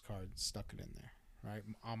first graphics card, stuck it in there, right?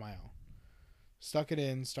 On my own. Stuck it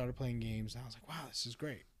in, started playing games, and I was like, wow, this is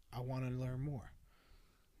great. I want to learn more.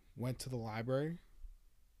 Went to the library,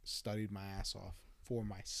 studied my ass off for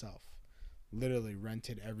myself. Literally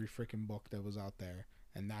rented every freaking book that was out there,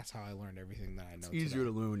 and that's how I learned everything that I know. It's easier to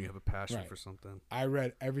learn when you have a passion for something. I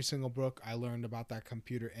read every single book. I learned about that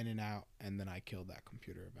computer in and out, and then I killed that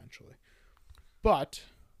computer eventually. But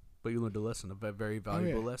you learned a lesson, a very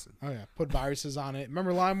valuable lesson. Oh, yeah. Put viruses on it.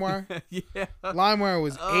 Remember LimeWire? Yeah. LimeWire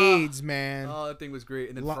was AIDS, man. Oh, that thing was great.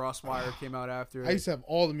 And then FrostWire came out after it. I used to have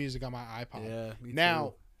all the music on my iPod. Yeah, me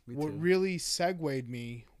now, too. What really segued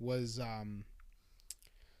me was,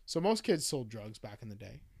 so most kids sold drugs back in the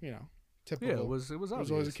day, you know. Typical. Yeah, it was There was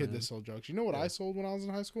always a kid that sold drugs. You know what I sold when I was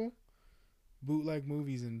in high school? Bootleg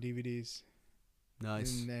movies and DVDs.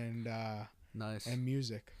 Nice. Nice. And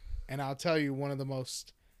music. And I'll tell you, one of the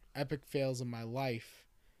most epic fails in my life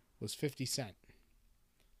was 50 Cent,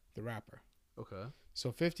 the rapper. Okay.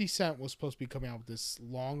 So 50 Cent was supposed to be coming out with this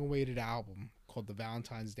long-awaited album called The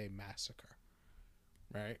Valentine's Day Massacre,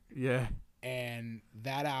 right? Yeah. And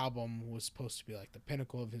that album was supposed to be like the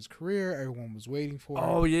pinnacle of his career. Everyone was waiting for it.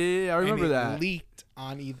 Oh, yeah. I remember that. It leaked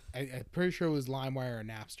on either, I'm pretty sure it was LimeWire or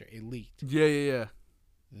Napster. It leaked. Yeah.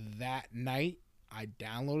 That night, I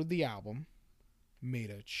downloaded the album,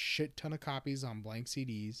 made a shit ton of copies on blank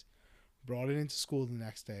CDs, brought it into school the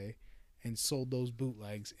next day, and sold those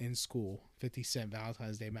bootlegs in school. 50 Cent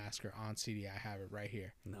Valentine's Day Massacre on CD. I have it right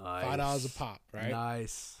here. Nice. $5 a pop, right?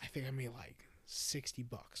 Nice. I think I made like $60,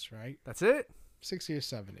 right? That's it? 60 or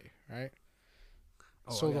 70, right?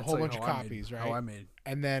 Oh, sold a whole bunch of copies, right? How I made.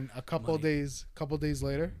 And then a couple days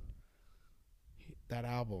later, that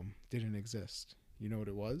album didn't exist. You know what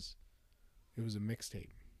it was? It was a mixtape.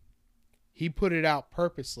 He put it out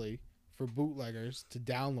purposely for bootleggers to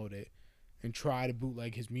download it and try to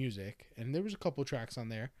bootleg his music. And there was a couple tracks on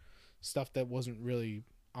there, stuff that wasn't really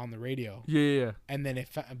on the radio. Yeah. And then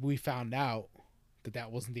we found out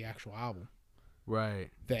that wasn't the actual album. Right.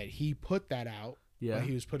 That he put that out. Yeah. But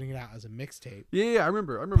he was putting it out as a mixtape. Yeah, I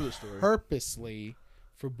remember the story. Purposely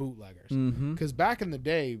for bootleggers. Because back in the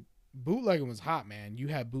day, bootlegging was hot, man. You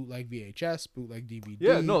had bootleg VHS, bootleg DVD.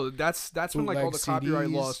 Yeah, no, that's when like all the copyright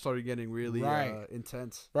CDs. laws started getting really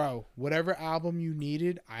intense. Bro, whatever album you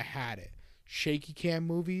needed, I had it. Shaky cam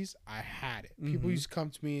movies, I had it. People used to come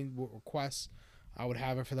to me with requests. I would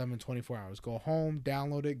have it for them in 24 hours. Go home,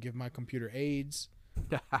 download it, give my computer AIDS,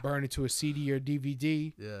 burn it to a CD or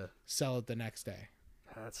DVD, sell it the next day.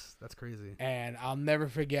 That's crazy. And I'll never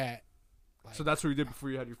forget. Like, so that's what you did before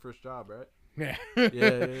you had your first job, right? Yeah.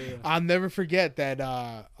 Yeah. I'll never forget that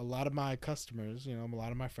a lot of my customers, you know, a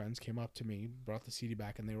lot of my friends came up to me, brought the CD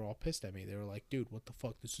back, and they were all pissed at me. They were like, dude, what the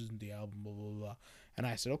fuck? This isn't the album, blah, blah, blah. And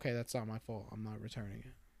I said, okay, that's not my fault. I'm not returning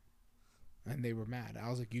it. And they were mad. I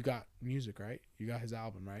was like, you got music, right? You got his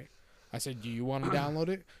album, right? I said, do you want to download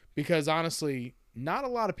it? Because honestly, not a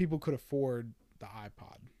lot of people could afford the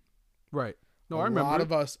iPod. Right. No, I remember.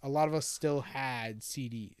 A lot of us still had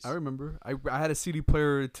CDs. I remember. I had a CD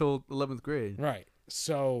player until 11th grade. Right.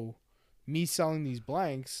 So, me selling these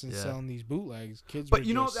blanks and selling these bootlegs, kids. But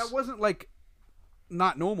you know that wasn't like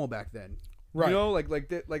not normal back then. Right. You know, like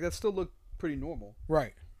that still looked pretty normal.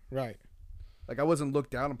 Right. Like I wasn't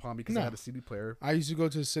looked down upon because I had a CD player. I used to go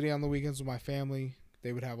to the city on the weekends with my family.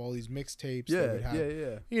 They would have all these mixtapes.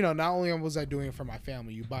 Yeah. You know, not only was I doing it for my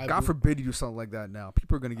family, you buy. God forbid you do something like that now.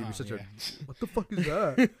 People are gonna give you such a. What the fuck is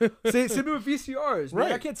that? Same with VCRs.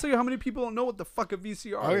 Right. I can't tell you how many people don't know what the fuck a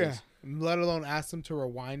VCR is. Let alone ask them to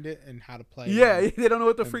rewind it and how to play. Yeah, they don't know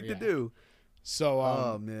what the freak to do. So.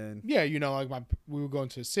 Oh man. Yeah, you know, like we would go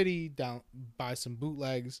into the city, buy some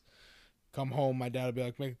bootlegs. Come home, my dad would be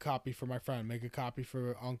like, make a copy for my friend, make a copy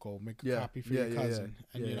for uncle, make a copy for your cousin.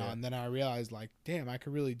 And you know, and then I realized like, damn, I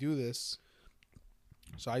could really do this.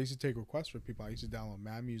 So I used to take requests for people. I used to download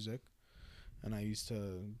Mad Music and I used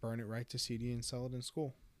to burn it right to CD and sell it in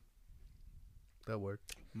school. That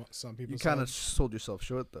worked. Some people. You kind of sold yourself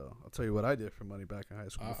short though. I'll tell you what I did for money back in high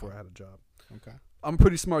school before I had a job. Okay. I'm a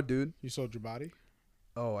pretty smart dude. You sold your body?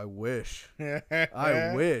 Oh, I wish.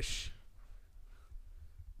 I wish.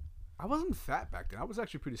 I wasn't fat back then. I was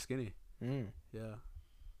actually pretty skinny. Yeah.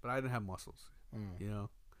 But I didn't have muscles. You know?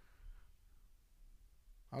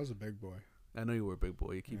 I was a big boy. I know you were a big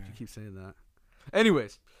boy. You keep saying that.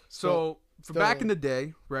 Anyways, so for still- back in the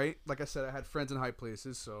day, right? Like I said, I had friends in high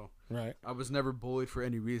places, so Right. I was never bullied for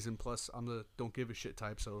any reason. Plus, I'm the don't give a shit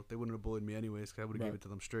type, so they wouldn't have bullied me anyways, because I would have Right. gave it to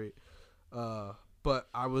them straight. But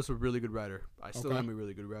I was a really good writer. I still Okay. am a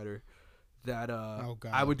really good writer. That Oh,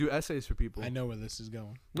 God. I would do essays for people. I know where this is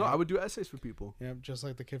going. No, I would do essays for people. Yeah, just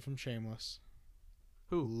like the kid from Shameless.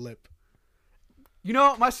 Who? Lip. You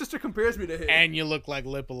know, my sister compares me to him. And you look like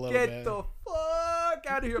Lip a little bit. Get the fuck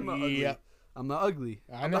out of here! I'm not ugly. Yep. I'm not ugly.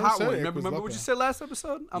 I I'm the never hot said one. it Remember was what looking. you said last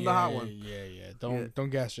episode? I'm the hot one. Yeah. Yeah. Don't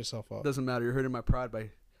gas yourself up. Doesn't matter. You're hurting my pride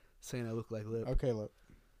by saying I look like Lip. Okay, Lip.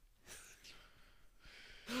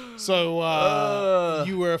 So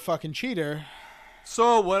you were a fucking cheater.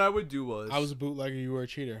 So what I would do was I was a bootlegger. You were a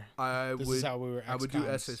cheater. This is how we were. I would do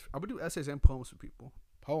ex-cons. essays. I would do essays and poems for people.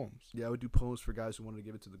 Poems. Yeah, I would do poems for guys who wanted to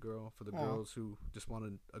give it to the girl, for the girls who just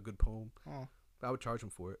wanted a good poem. Oh. I would charge them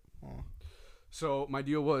for it. Oh. So my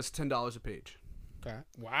deal was $10 a page. Okay.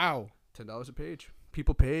 Wow. $10 a page.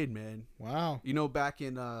 People paid, man. Wow. You know, back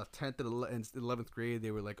in 10th and 11th grade,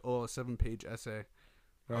 they were like, "Oh, a 7-page essay."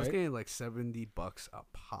 I was Right. getting like $70 a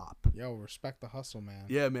pop. Yo, respect the hustle, man.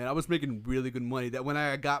 Yeah, man, I was making really good money. That when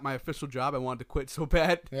I got my official job, I wanted to quit so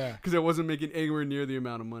bad Yeah. because I wasn't making anywhere near the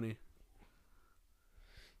amount of money.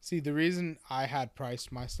 See, the reason I had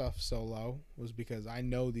priced my stuff so low was because I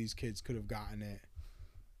know these kids could have gotten it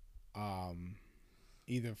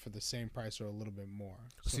either for the same price or a little bit more.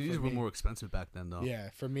 So CDs for were me- more expensive back then, though. Yeah,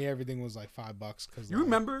 for me everything was like $5 cuz You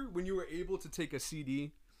remember when you were able to take a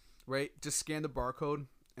CD, right? Just scan the barcode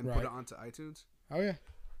and put Right. it onto iTunes? Oh yeah.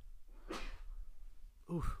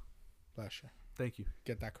 Oof. Bless you. Thank you.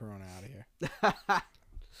 Get that corona out of here.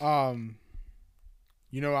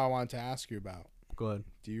 You know what I wanted to ask you about? Go ahead.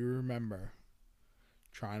 Do you remember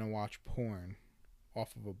trying to watch porn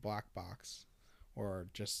off of a black box or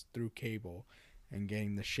just through cable and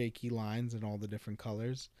getting the shaky lines and all the different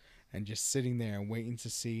colors and just sitting there and waiting to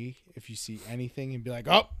see if you see anything and be like,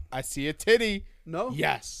 "Oh, I see a titty." No.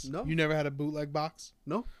 Yes. No. You never had a bootleg box?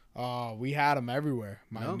 No. Oh, we had them everywhere.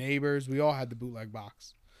 My No. neighbors, we all had the bootleg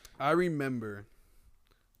box. I remember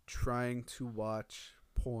trying to watch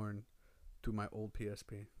porn through my old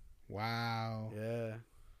PSP. Wow. Yeah.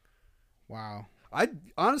 Wow. I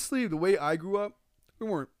honestly, the way I grew up, we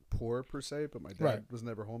weren't poor per se, but my dad Right. was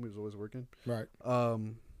never home. He was always working. Right.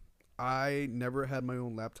 I never had my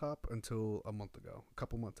own laptop until a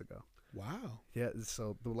couple months ago. Wow. Yeah,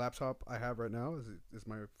 so the laptop I have right now is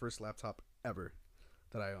my first laptop ever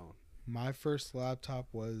that I own. My first laptop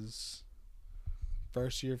was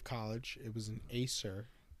first year of college. It was an Acer,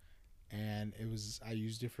 and I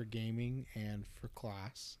used it for gaming and for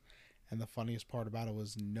class. And the funniest part about it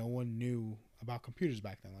was no one knew about computers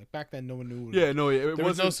back then. Like back then, no one knew. Yeah, no, it there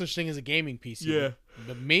was no wasn't. such thing as a gaming PC. Yeah.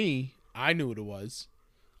 But me, I knew what it was.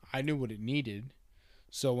 I knew what it needed.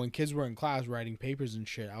 So when kids were in class writing papers and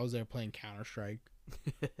shit, I was there playing Counter-Strike,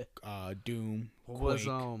 Doom, What Quake, was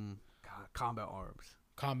Combat Arms?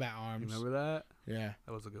 Combat You Arms. remember that? Yeah.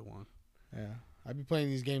 That was a good one. Yeah, I'd be playing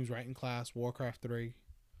these games right in class. Warcraft 3,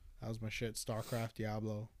 that was my shit. StarCraft,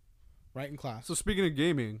 Diablo, right in class. So speaking of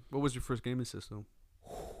gaming, what was your first gaming system?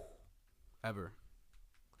 Ever?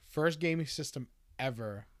 First gaming system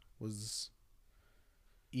ever was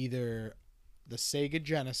either the Sega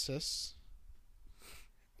Genesis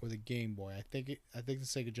or the Game Boy. I think the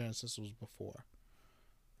Sega Genesis was before,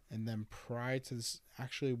 and then prior to this,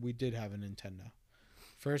 actually, we did have a Nintendo.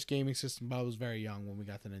 First gaming system, but I was very young when we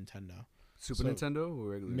got the Nintendo. Super So, Nintendo or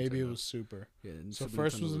regular Maybe Nintendo? it was Super. Yeah, and So Super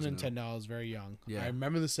first was a no. Nintendo. I was very young. Yeah. I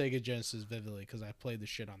remember the Sega Genesis vividly because I played the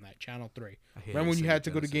shit on that. Channel 3. I hated Remember when you Sega had to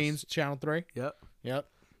go to Genesis. games, Channel 3? Yep. Yep.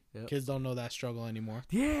 Yep. Kids don't know that struggle anymore.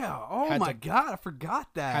 Yeah. Oh Had my to- God, I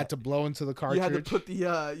forgot that. Had to blow into the You cartridge. had to put the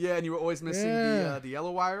and you were always missing Yeah. the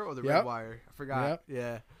yellow wire or the red Yep. wire. I forgot. Yep.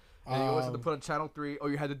 Yeah. And you always had to put on channel 3. Oh,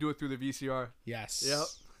 you had to do it through the VCR. Yes. Yep.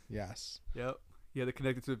 Yes. Yep. You had to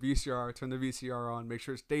connect it to the VCR, turn the VCR on, make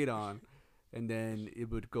sure it stayed on, and then it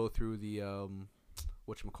would go through the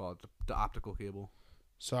whatchamacallit, the optical cable.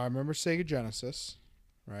 So I remember Sega Genesis,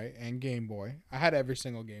 right, and Game Boy. I had every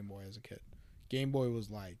single Game Boy as a kid. Game Boy was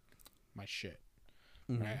like my shit.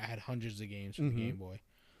 Mm-hmm. Right? I had hundreds of games for Mhm. the Game Boy,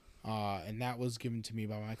 and that was given to me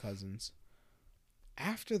by my cousins.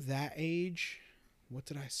 After that age, what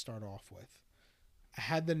did I start off with? I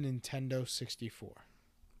had the Nintendo 64,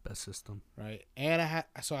 Best system. right, and I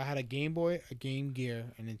had a Game Boy, a Game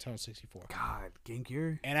Gear, and Nintendo 64. God, Game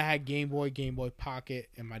Gear. And I had Game Boy Pocket,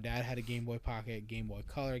 and my dad had a Game Boy Pocket, Game Boy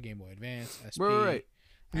Color, Game Boy Advance, SP. Right.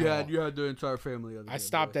 You I had the entire family. Of the I Game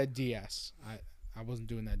stopped Boy. at DS. I wasn't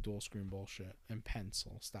doing that dual screen bullshit and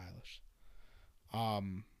pencil stylish.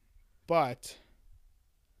 But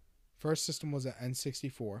First system was an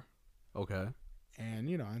N64. Okay. And,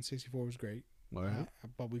 N64 was great. All right.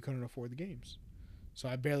 But we couldn't afford the games. So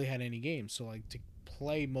I barely had any games. So, like, to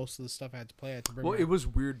play most of the stuff I had to play, I had to bring it was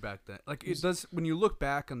weird back then. Like, it does, when you look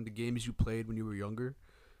back on the games you played when you were younger,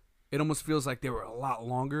 it almost feels like they were a lot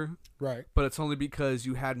longer. Right. But it's only because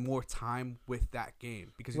you had more time with that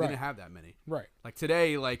game because you didn't have that many. Right. Like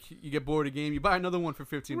today, like you get bored of a game, you buy another one for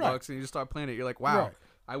 $15 and you just start playing it. You're like, wow,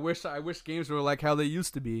 I wish games were like how they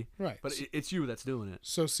used to be. Right. But it's you that's doing it.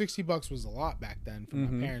 So $60 was a lot back then for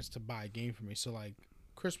my parents to buy a game for me. So like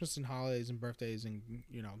Christmas and holidays and birthdays and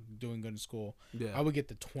doing good in school, I would get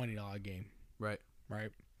the $20 game. Right.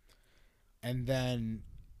 Right. And then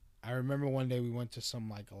I remember one day we went to some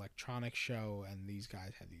like electronics show and these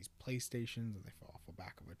guys had these PlayStations and they fell off the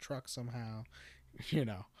back of a truck somehow,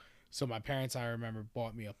 So my parents, I remember,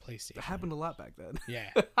 bought me a PlayStation. That happened a lot back then.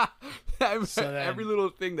 Yeah. So every little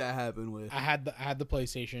thing that happened with. I had the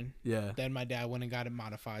PlayStation. Yeah. Then my dad went and got it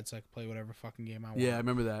modified so I could play whatever fucking game I wanted. Yeah, I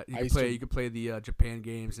remember that. You could play the Japan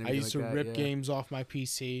games. And I used like to rip games off my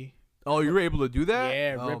PC. Oh, you were able to do that?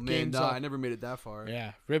 Yeah, rip games off. I never made it that far.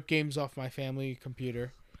 Yeah, rip games off my family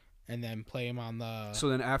computer. And then play them on the. So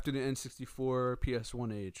then, after the N64,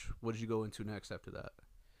 PS1 age, what did you go into next after that?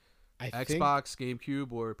 Xbox,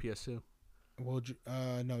 GameCube, or PS2? Well,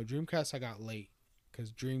 no, Dreamcast I got late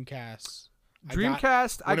because Dreamcast.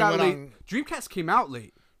 I got late. Dreamcast came out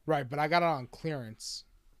late. Right, but I got it on clearance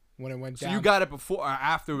when it went down. So you got it before or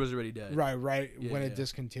after it was already dead? Right, when it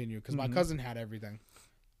discontinued because my cousin had everything.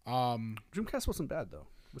 Dreamcast wasn't bad though.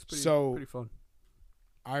 It was pretty fun.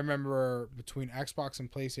 I remember between Xbox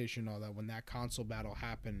and PlayStation, that when that console battle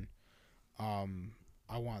happened, I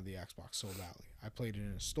wanted the Xbox so badly. I played it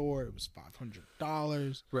in a store. It was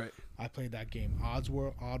 $500. Right. I played that game,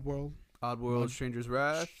 Oddworld. Stranger's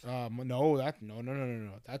Wrath. No.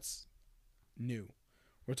 That's new.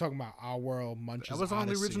 We're talking about Oddworld, Munch's Odyssey. That was on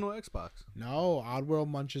the original Xbox. No, Oddworld,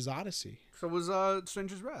 Munch's Odyssey. So was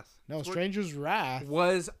Stranger's Wrath. No, Stranger's Wrath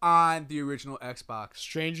was on the original Xbox.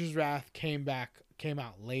 Stranger's Wrath came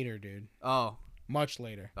out later, dude. Oh. Much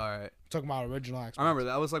later. All right. Talking about original Xbox. I remember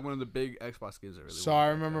that was like one of the big Xbox games I really So I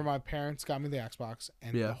remember my parents got me the Xbox,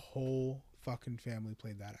 and the whole fucking family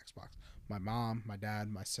played that Xbox. My mom, my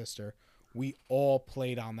dad, my sister, we all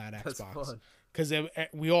played on that Xbox because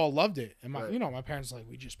we all loved it. And my parents were like,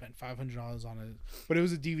 we just spent $500 on it, but it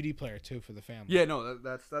was a DVD player too for the family. Yeah, no,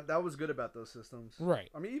 that was good about those systems. Right.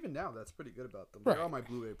 I mean, even now, that's pretty good about them. Right. They're all my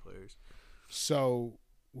Blu-ray players. So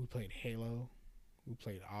we played Halo, we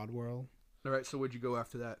played Oddworld. All right, so where'd you go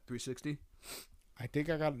after that? 360? I think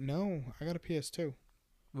I got a PS2.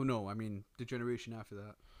 Well, no, I mean the generation after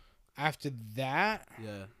that. After that,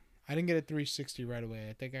 yeah, I didn't get a 360 right away.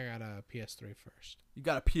 I think I got a PS3 first. You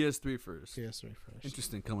got a PS3 first. PS3 first.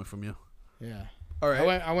 Interesting coming from you. Yeah. All right.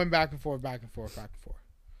 I went back and forth.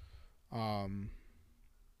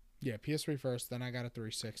 Yeah, PS3 first. Then I got a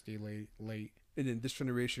 360 late. And then this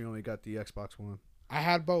generation, you only got the Xbox One. I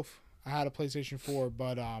had both. I had a PlayStation 4,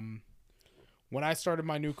 but when I started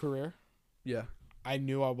my new career, I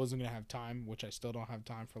knew I wasn't gonna have time, which I still don't have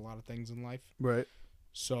time for a lot of things in life. Right.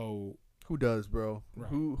 So who does, bro? Right.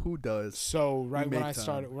 Who does? So when I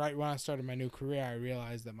started my new career, I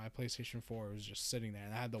realized that my PlayStation 4 was just sitting there,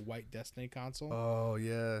 and I had the white Destiny console. Oh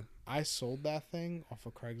yeah. I sold that thing off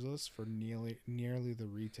of Craigslist for nearly the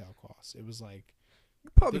retail cost. It was like. You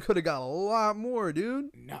probably could have got a lot more, dude.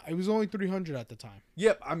 No, it was only $300 at the time.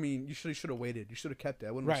 Yep, I mean, you should have waited. You should have kept it.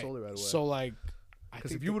 I wouldn't have sold it right away. So like,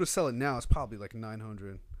 because if you would have sold it now, it's probably like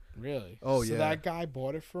 $900. Really? Oh yeah. So that guy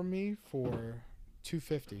bought it from me for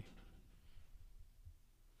 $250.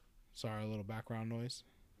 Sorry, a little background noise.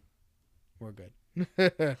 We're good.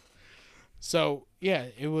 So yeah,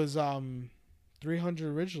 it was $300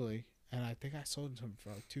 originally. And I think I sold it to him for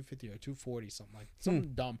like $250 or $240,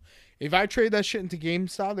 something dumb. If I trade that shit into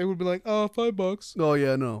GameStop, they would be like, "Oh, $5." Oh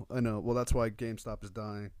yeah, no, I know. Well, that's why GameStop is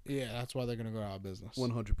dying. Yeah, that's why they're gonna go out of business.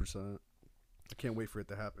 100%. I can't wait for it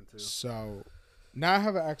to happen too. So now I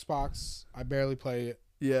have an Xbox. I barely play it.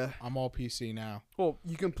 Yeah, I'm all PC now. Well,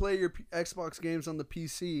 you can play your Xbox games on the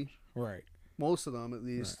PC. Right. Most of them, at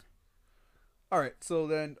least. Right. All right, so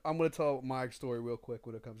then I'm going to tell my story real quick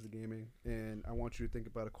when it comes to gaming, and I want you to think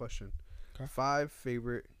about a question. Okay. 5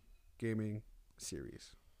 favorite gaming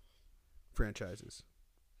series, franchises.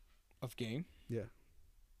 Of game? Yeah.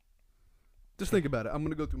 Just think about it. I'm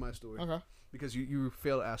going to go through my story. Okay. Because you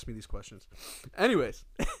failed to ask me these questions. Anyways.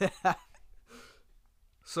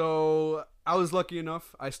 So I was lucky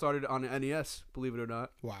enough. I started on an NES, believe it or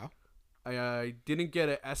not. Wow. I didn't get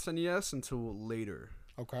an SNES until later.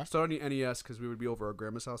 Okay. I started on the NES because we would be over our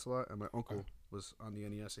grandma's house a lot, and my uncle was on the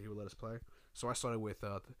NES, and he would let us play. So I started with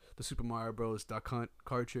the Super Mario Bros. Duck Hunt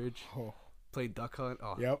cartridge. Oh. Played Duck Hunt.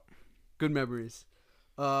 Oh, Yep. good memories.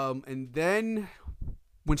 And then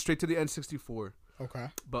went straight to the N64. Okay.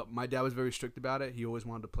 But my dad was very strict about it. He always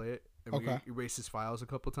wanted to play it. And we erased his files a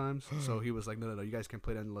couple times. So he was like, no, you guys can't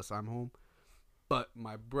play that unless I'm home. But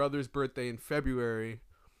my brother's birthday in February,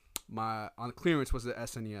 on clearance was the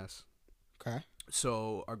SNES. Okay.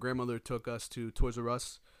 So our grandmother took us to Toys R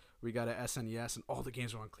Us. We got an SNES, and all the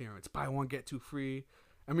games were on clearance. Buy one, get two free.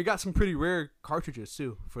 And we got some pretty rare cartridges,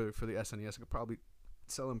 too, for the SNES. I could probably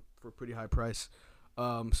sell them for a pretty high price.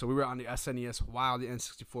 So we were on the SNES while the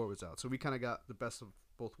N64 was out. So we kind of got the best of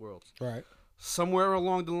both worlds. Right. Somewhere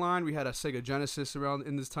along the line, we had a Sega Genesis around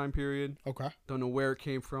in this time period. Okay. Don't know where it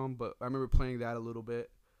came from, but I remember playing that a little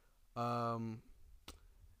bit. And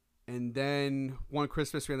then one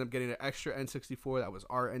Christmas, we ended up getting an extra N64. That was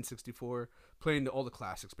our N64. Playing all the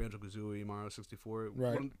classics, Banjo-Kazooie, Mario 64,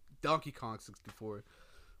 right. Donkey Kong 64.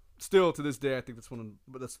 Still, to this day, I think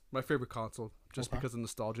that's my favorite console, just because of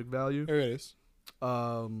nostalgic value. There it is.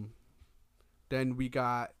 Then we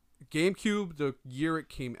got GameCube the year it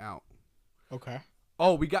came out. Okay.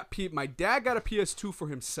 Oh, we got my dad got a PS2 for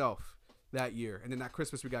himself that year, and then that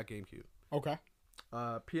Christmas we got GameCube. Okay.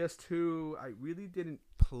 PS2, I really didn't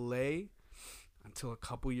play until a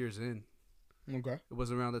couple years in. Okay. It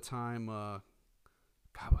was around the time, I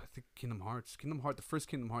think Kingdom Hearts. The first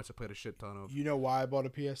Kingdom Hearts I played a shit ton of. You know why I bought a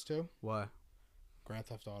PS2? Why? Grand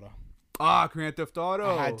Theft Auto. Grand Theft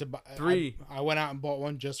Auto. I had to buy 3. I went out and bought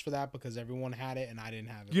one just for that because everyone had it and I didn't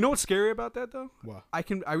have it. You know what's scary about that though? What?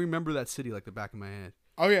 I remember that city like the back of my head.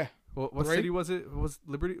 Oh yeah. What city was it? It was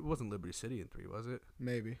Liberty? It wasn't Liberty City in 3, was it?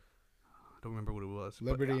 Maybe. I don't remember what it was.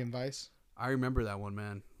 Liberty and Vice. I remember that one,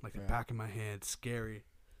 man. Like the back of my head. It's scary.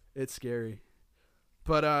 It's scary.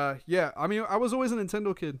 But yeah, I mean, I was always a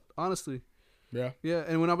Nintendo kid, honestly. Yeah. Yeah,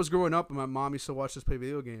 and when I was growing up, my mom used to watch us play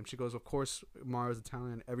video games. She goes, "Of course, Mario's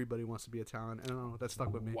Italian. Everybody wants to be Italian." And I don't know, that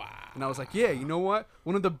stuck with me. Wow. And I was like, "Yeah, you know what?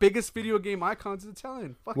 One of the biggest video game icons is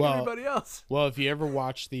Italian. Fuck everybody else." Well, if you ever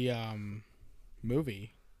watch the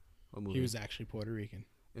movie, What movie? he was actually Puerto Rican.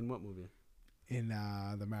 In what movie? In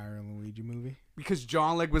the Mario and Luigi movie. Because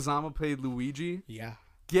John Leguizamo played Luigi. Yeah.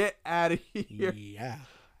 Get out of here. Yeah.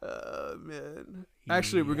 Man.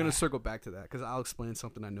 Actually, we're gonna circle back to that because I'll explain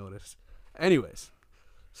something I noticed. Anyways,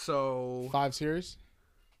 so 5 series.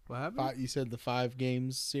 What happened? You said the 5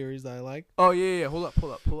 games series that I like. Oh yeah. Hold up.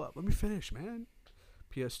 Let me finish, man.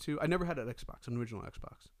 PS2. I never had an Xbox, an original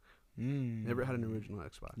Xbox. Never had an original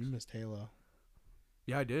Xbox. You missed Halo.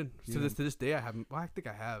 Yeah, I did. To this day, I haven't. Well, I think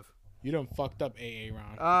I have. You done fucked up AA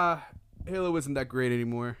round. Halo isn't that great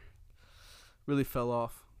anymore. Really fell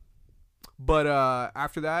off. But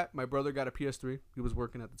after that, my brother got a PS3. He was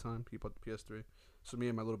working at the time. He bought the PS3. So me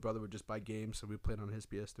and my little brother would just buy games, so we played on his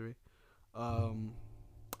PS3.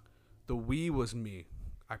 The Wii was me.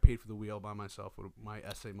 I paid for the Wii all by myself with my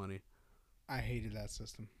essay money. I hated that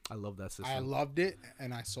system. I love that system. I loved it,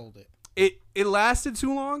 and I sold it. It lasted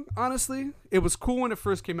too long, honestly. It was cool when it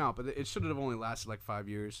first came out, but it should have only lasted like 5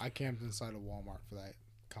 years. I camped inside a Walmart for that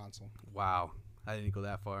console. Wow. I didn't go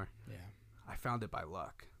that far. Yeah. I found it by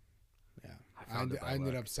luck. Yeah. I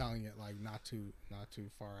ended up selling it like not too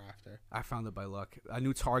far after. I found it by luck. A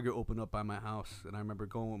new Target opened up by my house, and I remember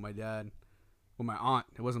going with my dad. With my aunt.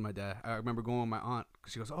 It wasn't my dad. I remember going with my aunt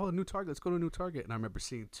because she goes, "Oh, a new Target. Let's go to a new Target." And I remember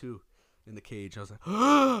seeing 2 in the cage. I was like,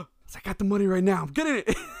 "Oh, I got the money right now. I'm getting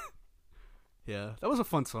it." Yeah, that was a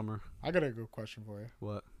fun summer. I got a good question for you.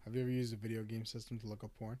 What? Have you ever used a video game system to look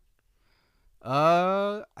up porn?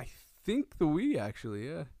 I think the Wii actually.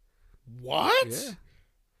 Yeah. What? Yeah.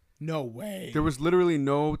 No way. There was literally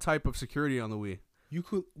no type of security on the Wii. You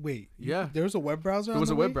could wait. Yeah. There was a web browser. There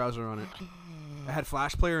was a web browser on it. It had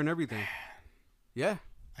Flash Player and everything. Yeah.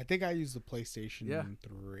 I think I used the PlayStation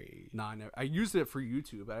 3. Nah, I never. I used it for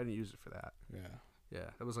YouTube, but I didn't use it for that. Yeah.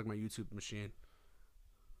 Yeah, that was like my YouTube machine.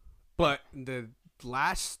 But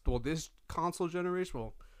this console generation,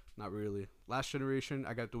 well, not really. Last generation,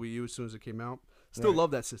 I got the Wii U as soon as it came out. Still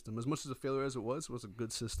love that system. As much as a failure as it was a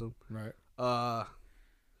good system. Right.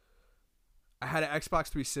 I had an Xbox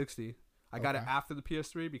 360. I got it after the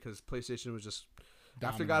PS3 because PlayStation was just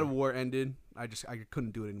after God of War ended. I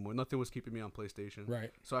couldn't do it anymore. Nothing was keeping me on PlayStation.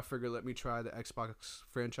 Right. So I figured let me try the Xbox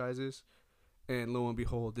franchises, and lo and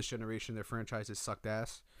behold, this generation their franchises sucked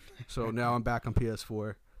ass. So now I'm back on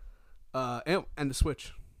PS4, and the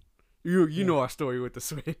Switch. You know our story with the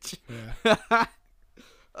Switch. Yeah.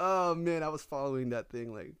 Oh man, I was following that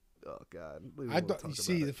thing like. Oh God!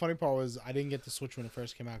 The funny part was I didn't get the Switch when it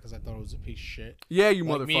first came out because I thought it was a piece of shit. Yeah, you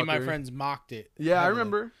motherfucker. Me and my friends mocked it. Yeah,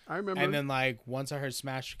 heavily. I remember. And then like once I heard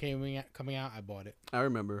Smash coming out, I bought it. I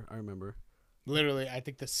remember. Literally, I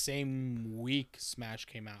think the same week Smash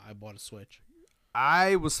came out, I bought a Switch.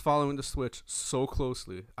 I was following the Switch so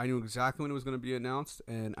closely. I knew exactly when it was going to be announced,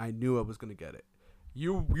 and I knew I was going to get it.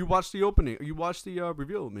 You watched the opening. You watched the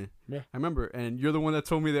reveal with me. Yeah. I remember. And you're the one that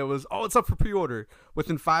told me that was, it's up for pre-order.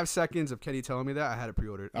 Within 5 seconds of Kenny telling me that, I had it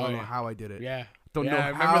pre-ordered. I don't know how I did it. Yeah. Don't know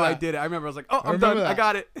how I did it. I remember I was like, I'm done. I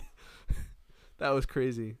got it. That was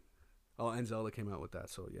crazy. Oh, and Zelda came out with that.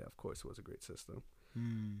 So, yeah, of course, it was a great system.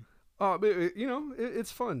 Oh, but,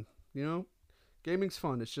 it's fun. Gaming's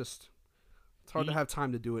fun. It's just, it's hard to have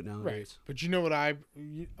time to do it nowadays. Right. But you know what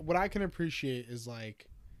I can appreciate is like,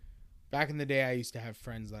 back in the day, I used to have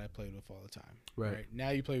friends that I played with all the time. Right. Now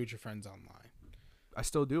you play with your friends online. I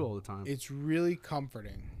still do all the time. It's really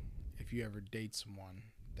comforting if you ever date someone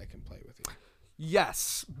that can play with you.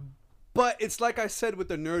 Yes. But it's like I said with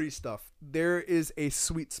the nerdy stuff. There is a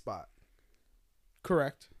sweet spot.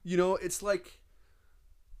 Correct. It's like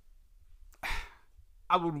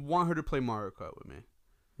I would want her to play Mario Kart with me.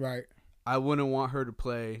 Right. I wouldn't want her to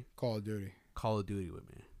play Call of Duty with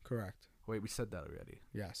me. Correct. Wait, we said that already.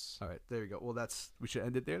 Yes. All right, there you go. Well, we should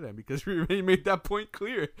end it there then because we already made that point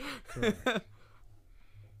clear. Correct.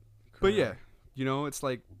 But yeah, it's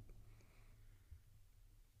like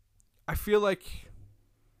I feel like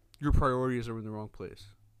your priorities are in the wrong place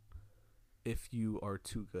if you are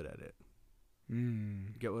too good at it.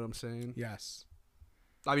 Get what I'm saying? Yes.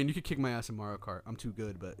 I mean, you could kick my ass in Mario Kart. I'm too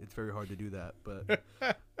good, but it's very hard to do that. But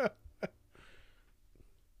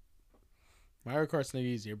Mario Kart's not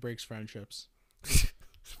easy. It breaks friendships.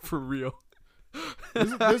 For real.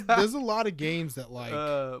 There's a lot of games that like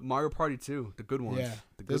Mario Party 2, the good ones. Yeah,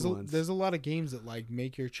 the good ones. There's a lot of games that like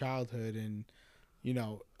make your childhood, and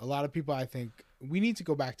a lot of people. I think we need to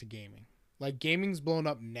go back to gaming. Like gaming's blown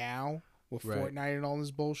up now with Fortnite and all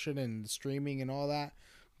this bullshit and streaming and all that.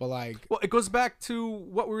 But like, well, it goes back to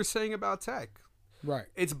what we were saying about tech. Right.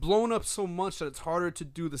 It's blown up so much that it's harder to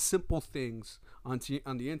do the simple things on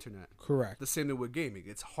the internet. Correct. The same thing with gaming.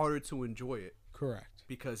 It's harder to enjoy it. Correct.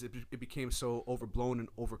 Because it became so overblown and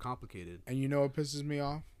overcomplicated. And you know what pisses me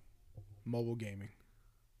off? Mobile gaming.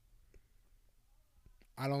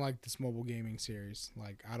 I don't like this mobile gaming series.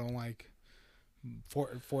 Like, I don't like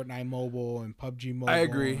Fortnite Mobile and PUBG Mobile. I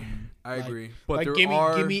agree. But like,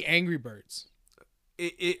 give me Angry Birds.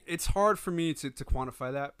 It's hard for me to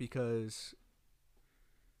quantify that because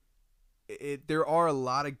there are a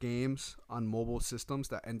lot of games on mobile systems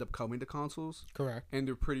that end up coming to consoles. Correct. And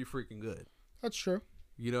they're pretty freaking good. That's true.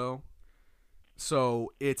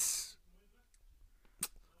 So it's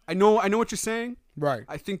I know what you're saying. Right.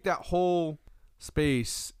 I think that whole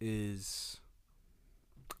space is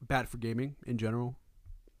bad for gaming in general.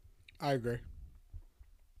 I agree.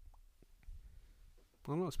 I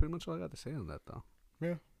don't know. That's pretty much all I got to say on that, though.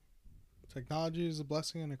 Yeah. Technology is a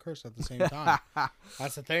blessing and a curse at the same time.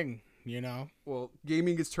 That's the thing, Well,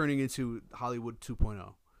 gaming is turning into Hollywood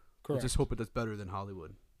 2.0. Correct. I just hope it does better than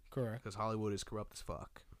Hollywood. Correct. Because Hollywood is corrupt as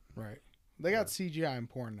fuck. Right. They got CGI in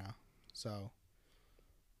porn now, so.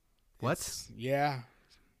 What? Yeah.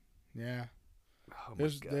 Yeah. Oh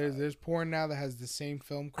there's porn now that has the same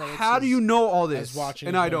film credits. How do you know all this? As watching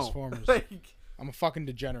and I don't. Like, I'm a fucking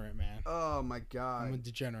degenerate, man. Oh my god. I'm a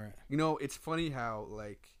degenerate. It's funny how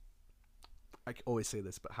I always say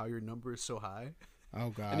this, but how your number is so high. Oh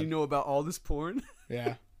god. And you know about all this porn.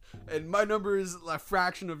 Yeah. And my number is a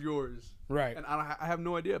fraction of yours. Right. And I have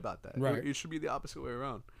no idea about that. Right. It should be the opposite way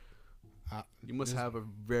around. You must have a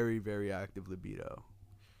very, very active libido.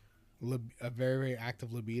 A very, very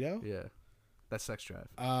active libido? Yeah. That's sex drive.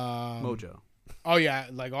 Mojo. Oh, yeah.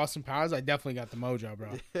 Like Austin Powers, I definitely got the mojo,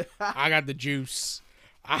 bro. I got the juice.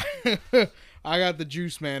 I got the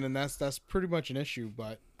juice, man, and that's pretty much an issue.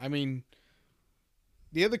 But, I mean,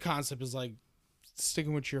 the other concept is, like,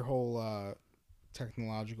 sticking with your whole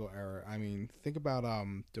technological era. I mean, think about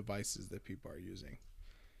devices that people are using.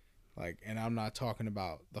 Like, and I'm not talking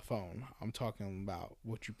about the phone. I'm talking about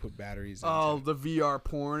what you put batteries in. Oh, the VR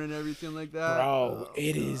porn and everything like that. Bro,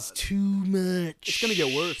 it is too much. It's gonna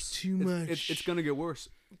get worse. Too much. It's gonna get worse.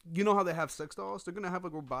 You know how they have sex dolls? They're gonna have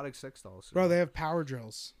like robotic sex dolls soon. Bro, they have power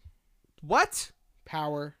drills. What?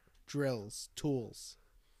 Power drills, tools.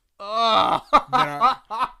 Oh.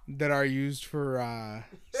 that are used for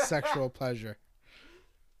sexual pleasure.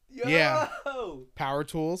 Yo. Yeah. Power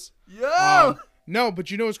tools. Yo. No, but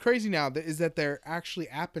you know what's crazy now is that they're actually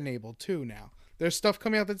app-enabled too now. There's stuff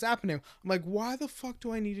coming out that's app-enabled. I'm like, why the fuck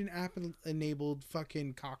do I need an app-enabled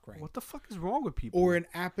fucking cock ring? What the fuck is wrong with people? Or an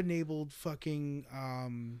app-enabled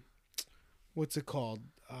fucking, what's it called?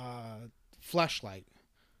 Fleshlight.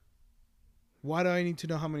 Why do I need to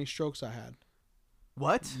know how many strokes I had?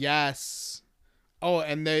 What? Yes. Oh,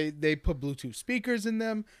 and they put Bluetooth speakers in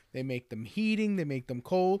them. They make them heating. They make them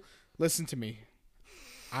cold. Listen to me.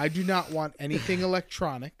 I do not want anything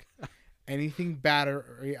electronic, anything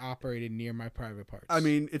battery operated near my private parts. I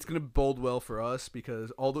mean, it's going to bode well for us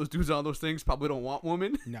because all those dudes on those things probably don't want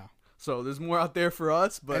women. No. So there's more out there for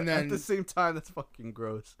us, but at the same time, that's fucking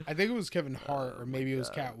gross. I think it was Kevin Hart or maybe it was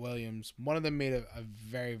Cat Williams. One of them made a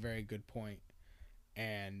very, very good point,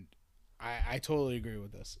 and I totally agree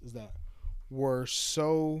with this, is that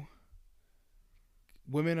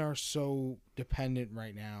women are so dependent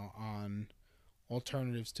right now on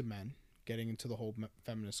alternatives to men, getting into the whole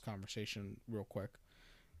feminist conversation real quick,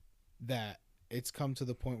 that it's come to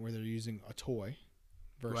the point where they're using a toy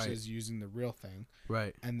versus using the real thing.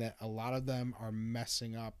 Right. And that a lot of them are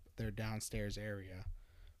messing up their downstairs area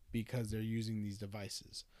because they're using these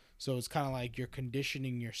devices. So it's kind of like you're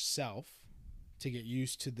conditioning yourself to get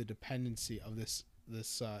used to the dependency of this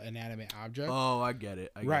inanimate object. Oh, I get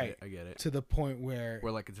it. I get it. To the point where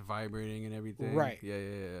like it's vibrating and everything. Right.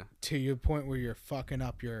 Yeah. To your point where you're fucking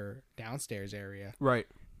up your downstairs area. Right.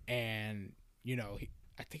 And, you know,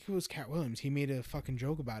 I think it was Cat Williams. He made a fucking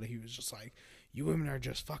joke about it. He was just like, you women are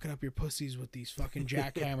just fucking up your pussies with these fucking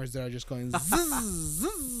jackhammers that are just going zzz,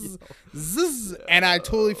 zzz, zzz. And I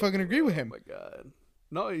totally fucking agree with him. Oh, my God.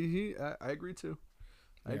 No, I agree, too.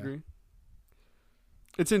 I agree.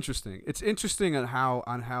 It's interesting. It's interesting on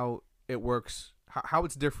how it works, how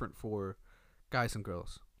it's different for guys and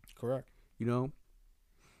girls. Correct. You know?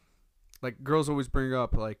 Like, girls always bring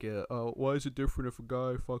up, like, why is it different if a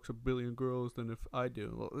guy fucks a billion girls than if I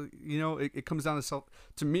do? Well, you know, it comes down to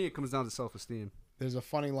it comes down to self-esteem. There's a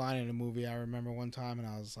funny line in a movie I remember one time, and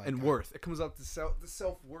I was like... And worth. It comes up to the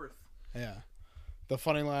self-worth. Yeah. The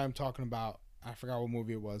funny line I'm talking about, I forgot what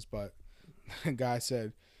movie it was, but the guy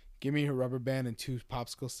said, give me a rubber band and 2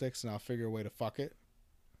 popsicle sticks, and I'll figure a way to fuck it.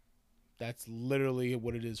 That's literally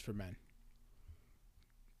what it is for men.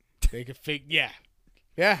 They could figure...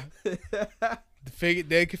 Yeah.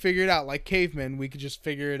 They could figure it out. Like cavemen, we could just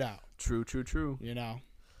figure it out. True. You know?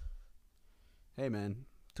 Hey, man.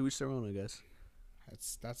 To each their own, I guess.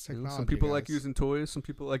 That's technology. You know, some people like using toys. Some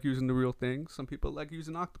people like using the real thing. Some people like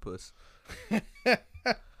using octopus.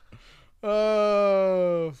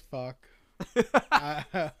 Oh, fuck.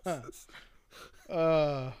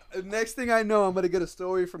 Next thing I know, I'm going to get a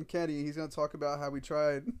story from Kenny. He's going to talk about how we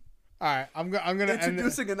tried... All right, I'm gonna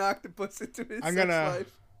introducing an octopus into his sex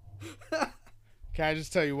life. Can I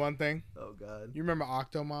just tell you one thing? Oh God! You remember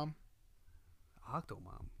Octomom?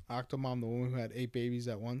 Octomom, the woman who had 8 babies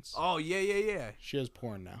at once. Oh yeah. She has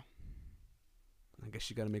porn now. I guess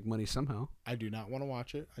you got to make money somehow. I do not want to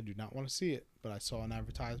watch it. I do not want to see it. But I saw an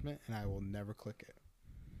advertisement and I will never click it.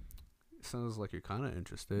 Sounds like you're kind of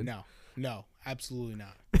interested. No, absolutely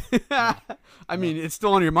not. No. I mean, it's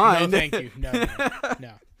still on your mind. No, thank you. No.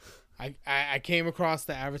 I came across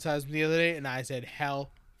the advertisement the other day and I said,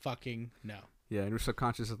 hell fucking no. Yeah, and your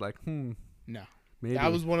subconscious is like, no. Maybe.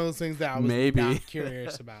 That was one of those things that I was not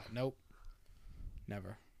curious about. Nope.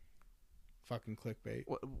 Never. Fucking clickbait.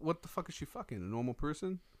 What the fuck is she fucking? A normal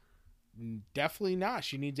person? Definitely not.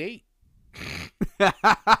 She needs 8.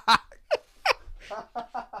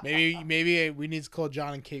 Maybe we need to call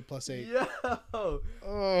John and Kate plus 8. Yeah. Oh,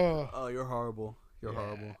 you're horrible. You're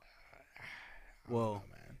horrible. Well,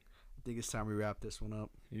 man. I think it's time we wrap this one up.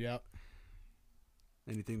 Yep.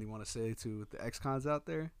 Anything you want to say to the ex-cons out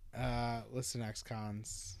there? Listen,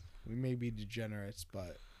 ex-cons, we may be degenerates,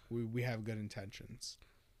 but we have good intentions.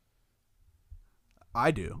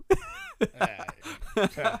 I do. It's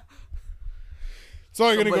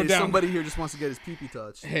only going to go down. Somebody here just wants to get his pee-pee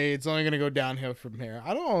touched. Hey, it's only going to go downhill from here.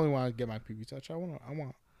 I don't only want to get my pee-pee touched. I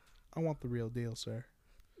want the real deal, sir.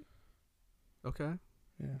 Okay.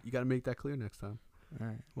 Yeah. You got to make that clear next time. All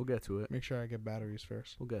right. We'll get to it. Make sure I get batteries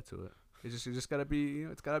first. We'll get to it. It just got to be,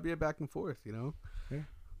 it's got to be a back and forth, you know?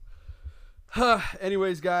 Yeah.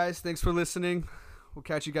 Anyways, guys, thanks for listening. We'll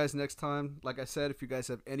catch you guys next time. Like I said, if you guys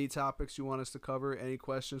have any topics you want us to cover, any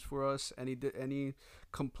questions for us, any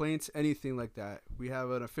complaints, anything like that, we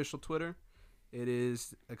have an official Twitter. It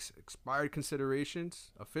is Expired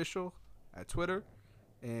Considerations Official at Twitter.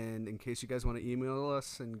 And in case you guys want to email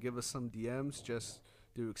us and give us some DMs, just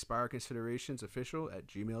do Expired Considerations Official at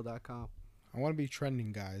gmail.com. I want to be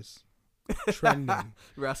trending, guys. Trending.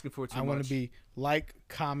 You're asking for too much. I want to be like,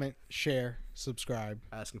 comment, share, subscribe.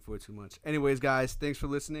 Asking for too much. Anyways, guys, thanks for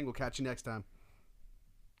listening. We'll catch you next time.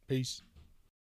 Peace.